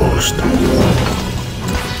enclosed.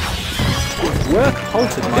 Work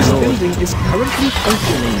halted, my lord. This building is currently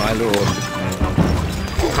functioning, my lord.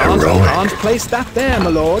 Can't place that there,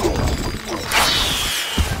 my lord.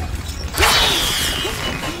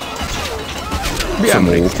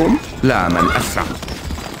 سموكم. لا من أسرع.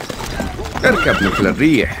 اركب مثل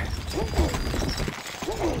الريح.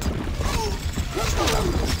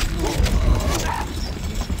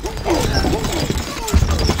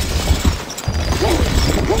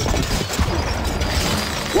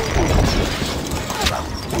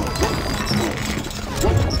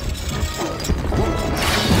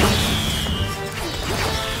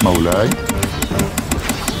 مولاي.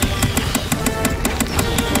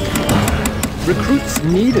 Recruits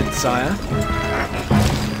needed, sire.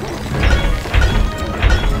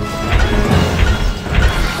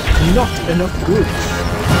 Not enough goods.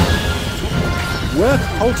 Work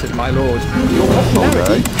halted, my lord. Your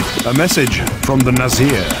popularity. A message from the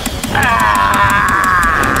Nazir.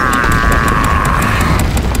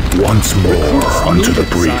 Once more onto the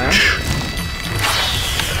breach.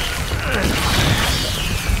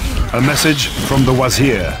 A message from the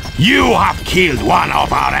Wazir. You have killed one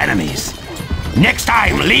of our enemies. Next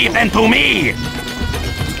time, leave them to me!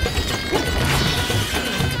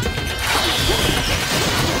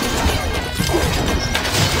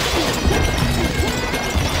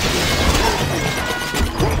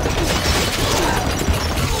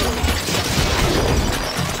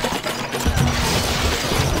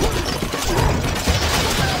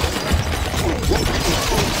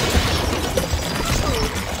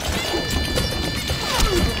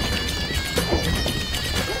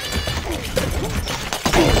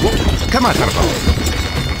 كما ترغب.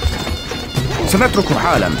 سنترك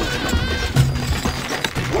حالا.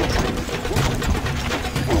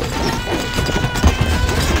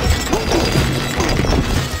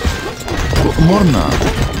 أمرنا.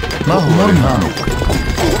 ما هو رهانك؟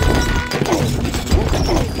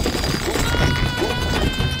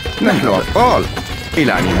 نحن أطفال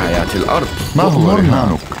إلى نهايات الأرض. ما هو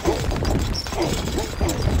رهانك؟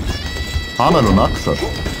 عمل أكثر.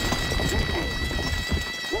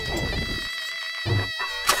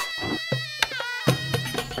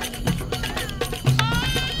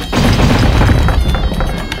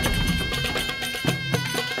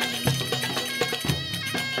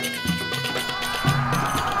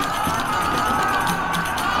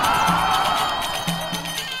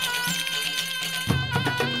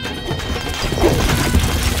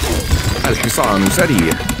 الحصان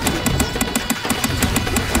سريع.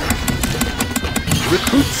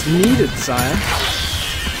 Recruits needed, sire.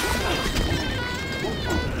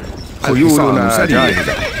 خيولنا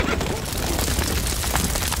جاهزة.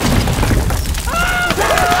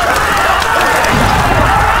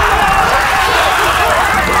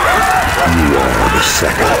 You are the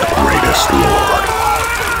second greatest lord.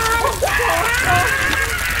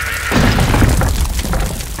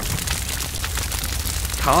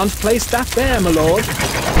 Can't place that there, my lord.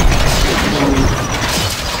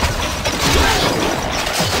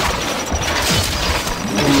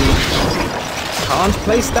 Can't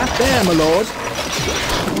place that there, my lord.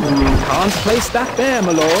 Can't place that there,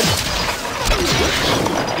 my lord.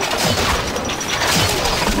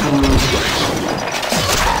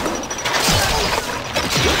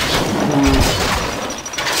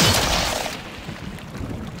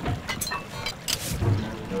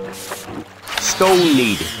 Stone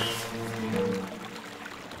needed.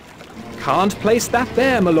 Can't place that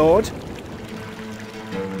there, my lord.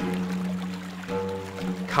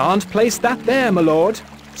 Can't place that there, my lord.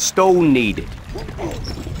 Stone needed.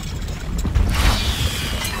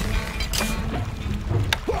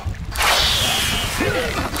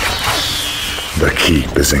 The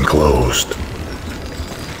keep is enclosed.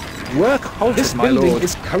 Work halted, this my building lord.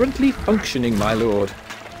 Is currently functioning, my lord.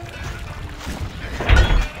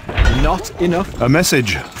 Not enough. A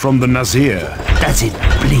message from the Nazir. Does it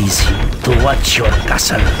please you to watch your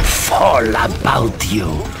castle fall about you?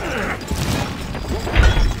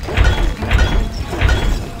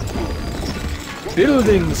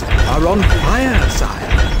 Buildings are on fire,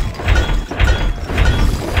 sire.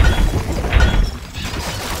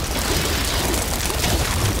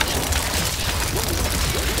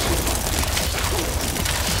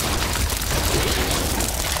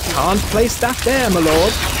 Can't place that there, my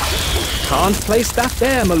lord. Can't place that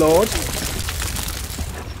there, my lord.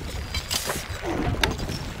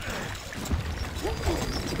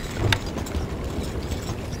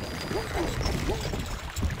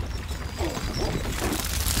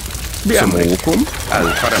 بأمركم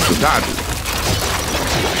الفرس تعدو.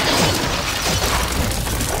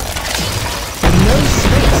 No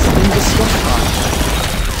space in the stockpile.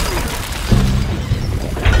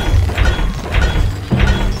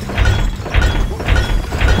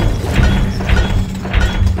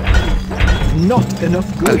 Not enough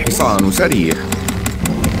goods. الحصان سريع.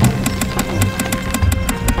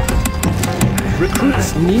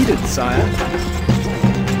 Recruits needed, sire.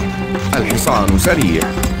 الحصان سريع.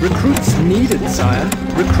 Recruits needed, sire.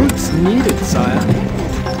 Recruits needed, sire.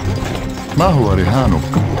 ما هو رهانك؟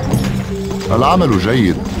 العمل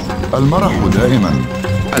جيد. المرح دائما.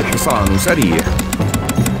 الحصان سريع.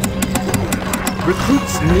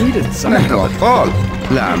 Recruits needed, sire. نحن أطفال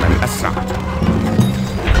لا من أسرع.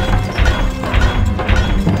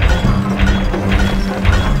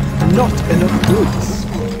 Not enough goods.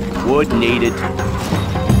 Wood needed.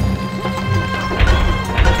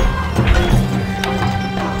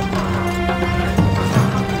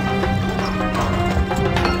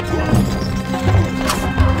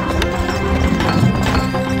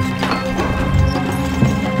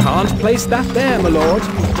 Can't place that there, my lord.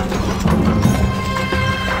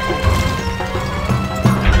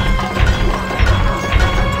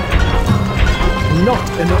 Not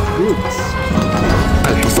enough goods.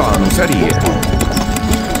 الحصان سريع.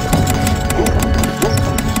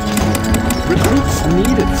 Recruits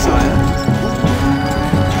needed, sire.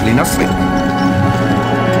 لنصرك.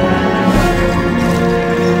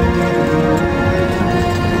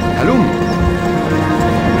 هلم.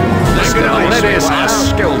 This device requires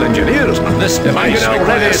skilled engineers. This device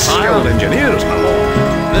requires skilled engineers, my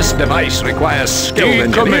lord. This device requires skilled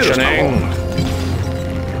engineers, my lord.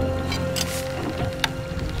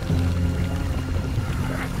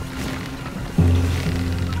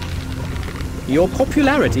 Your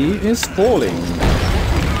popularity is falling.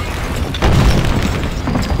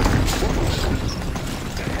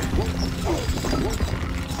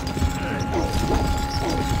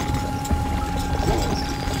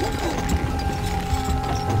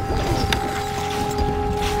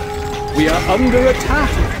 We are under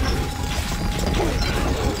attack.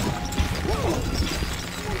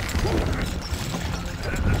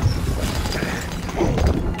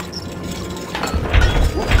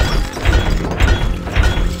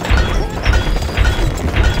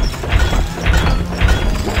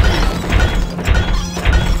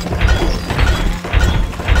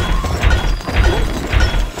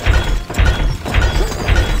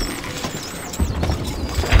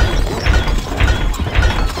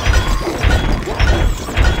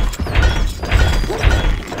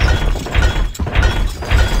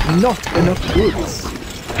 Not enough goods.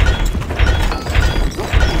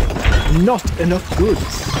 Not enough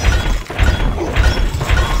goods.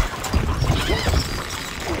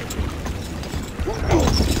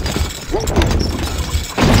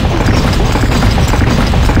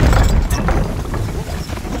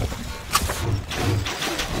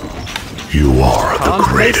 You are the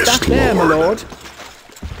greatest, there, my Lord. lord.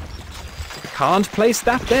 Can't place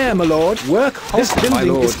that there, my lord. Work halted. This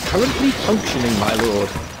building is currently functioning, my lord.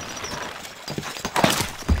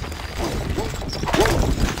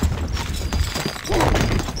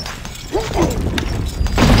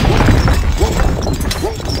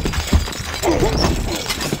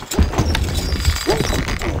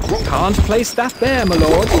 Can't place that there, my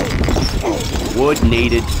lord. Wood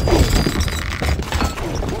needed.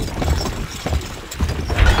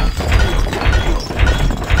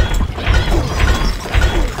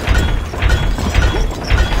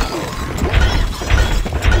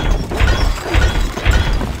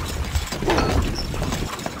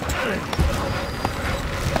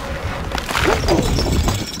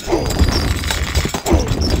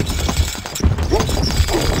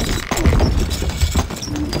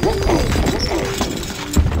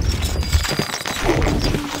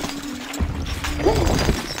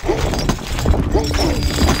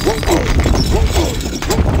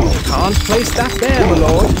 Place that there, my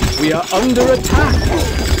lord. We are under attack.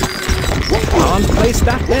 Can't place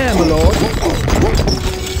that there, my lord.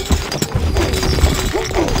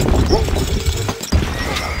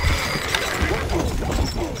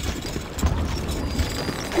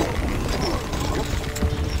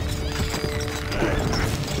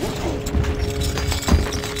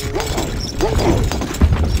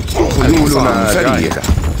 حلولنا جاهزة.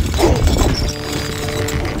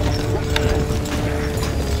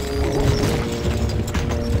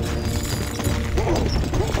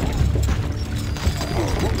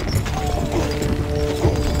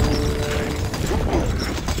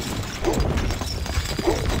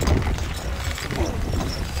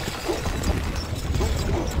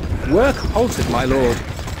 Work halted, my lord.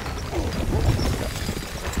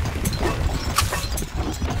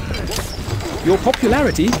 Your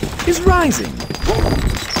popularity is rising.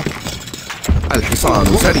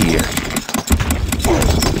 الحصان سريع.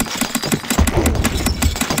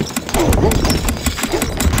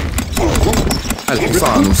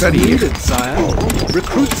 الحصان سريع. Needed, sire.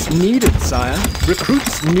 Recruits needed, sire.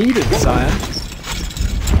 Recruits needed, sire.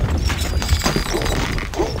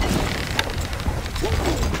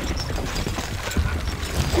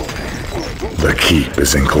 The keep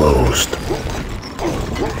is enclosed.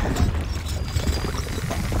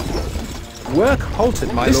 Work halted,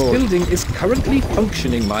 my lord. This building is currently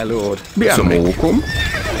functioning, my lord. بأمركم.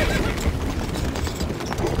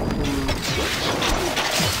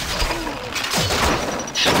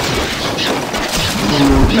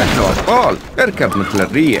 نحن أطفال، اركب مثل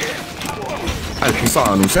الريح.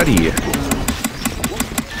 الحصان سريع.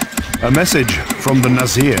 A message from the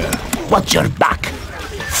Nazir. Watch your back,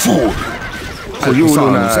 fool.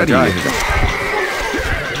 خيولنا جاهزة.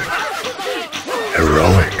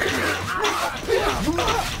 Heroic.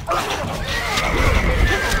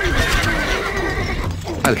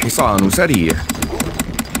 الحصان سريع.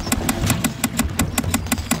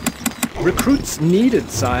 Recruits needed,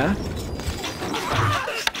 sire.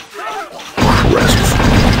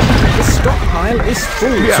 stockpile is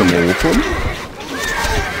full. Some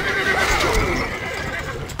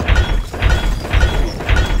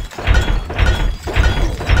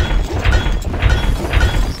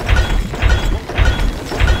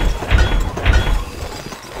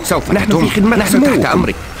سوف نحن في خدمتكم. نحن تحت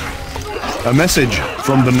أمرك. A message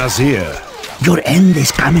from the Nazir. Your end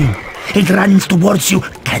is coming. It runs towards you.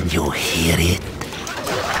 Can you hear it?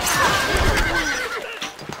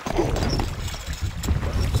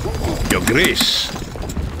 Your Grace.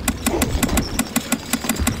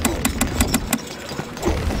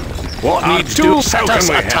 What needs to set us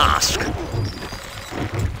a task?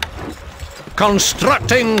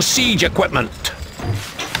 Constructing siege equipment.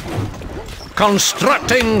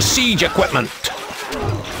 Constructing siege equipment.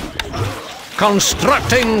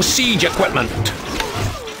 Constructing siege equipment.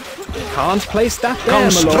 Can't place that there, my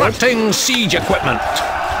lord. Constructing siege equipment.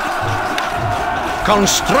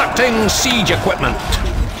 Constructing siege equipment.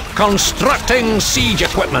 Constructing siege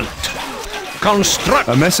equipment. Construct.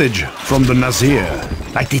 A message from the Nazir.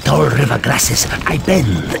 Like the tall river grasses, I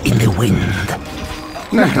bend in the wind.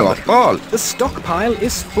 نحن أبطال. The stockpile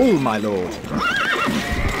is full, my lord.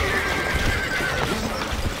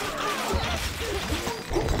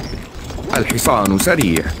 الحصان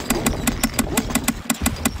سريع.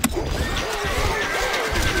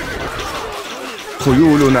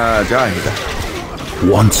 خيولنا جاهزة.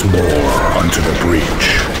 Once more onto the breach.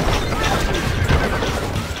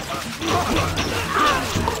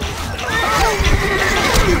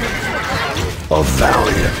 A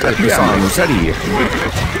valiant. الحصان سريع.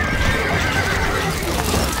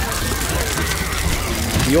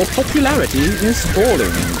 Your popularity is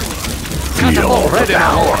falling. Catapult ready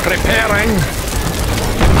now. Preparing.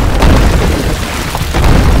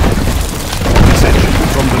 Message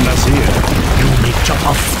from the Nazir. You may chop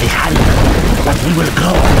off the hand, but we will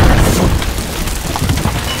grow on foot.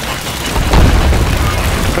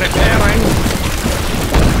 Preparing.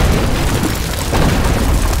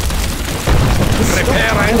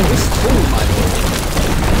 Preparing. Is full, my lord.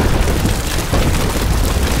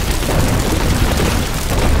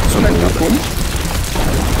 سننكم.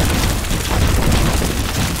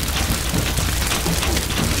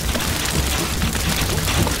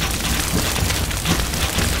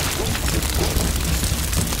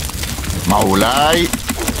 مولاي.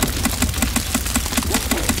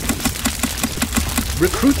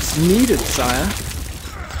 Recruits needed, sire.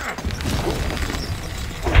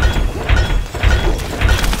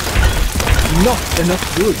 Not enough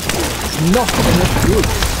goods. Not enough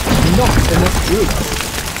goods. Not enough goods.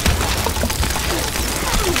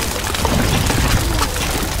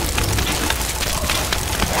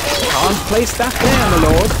 Can't place that there, my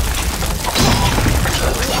lord.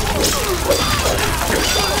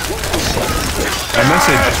 A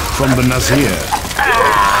message from the Nazir.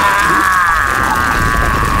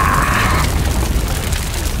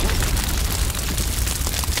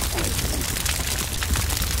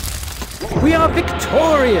 We are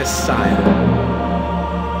victorious, sire.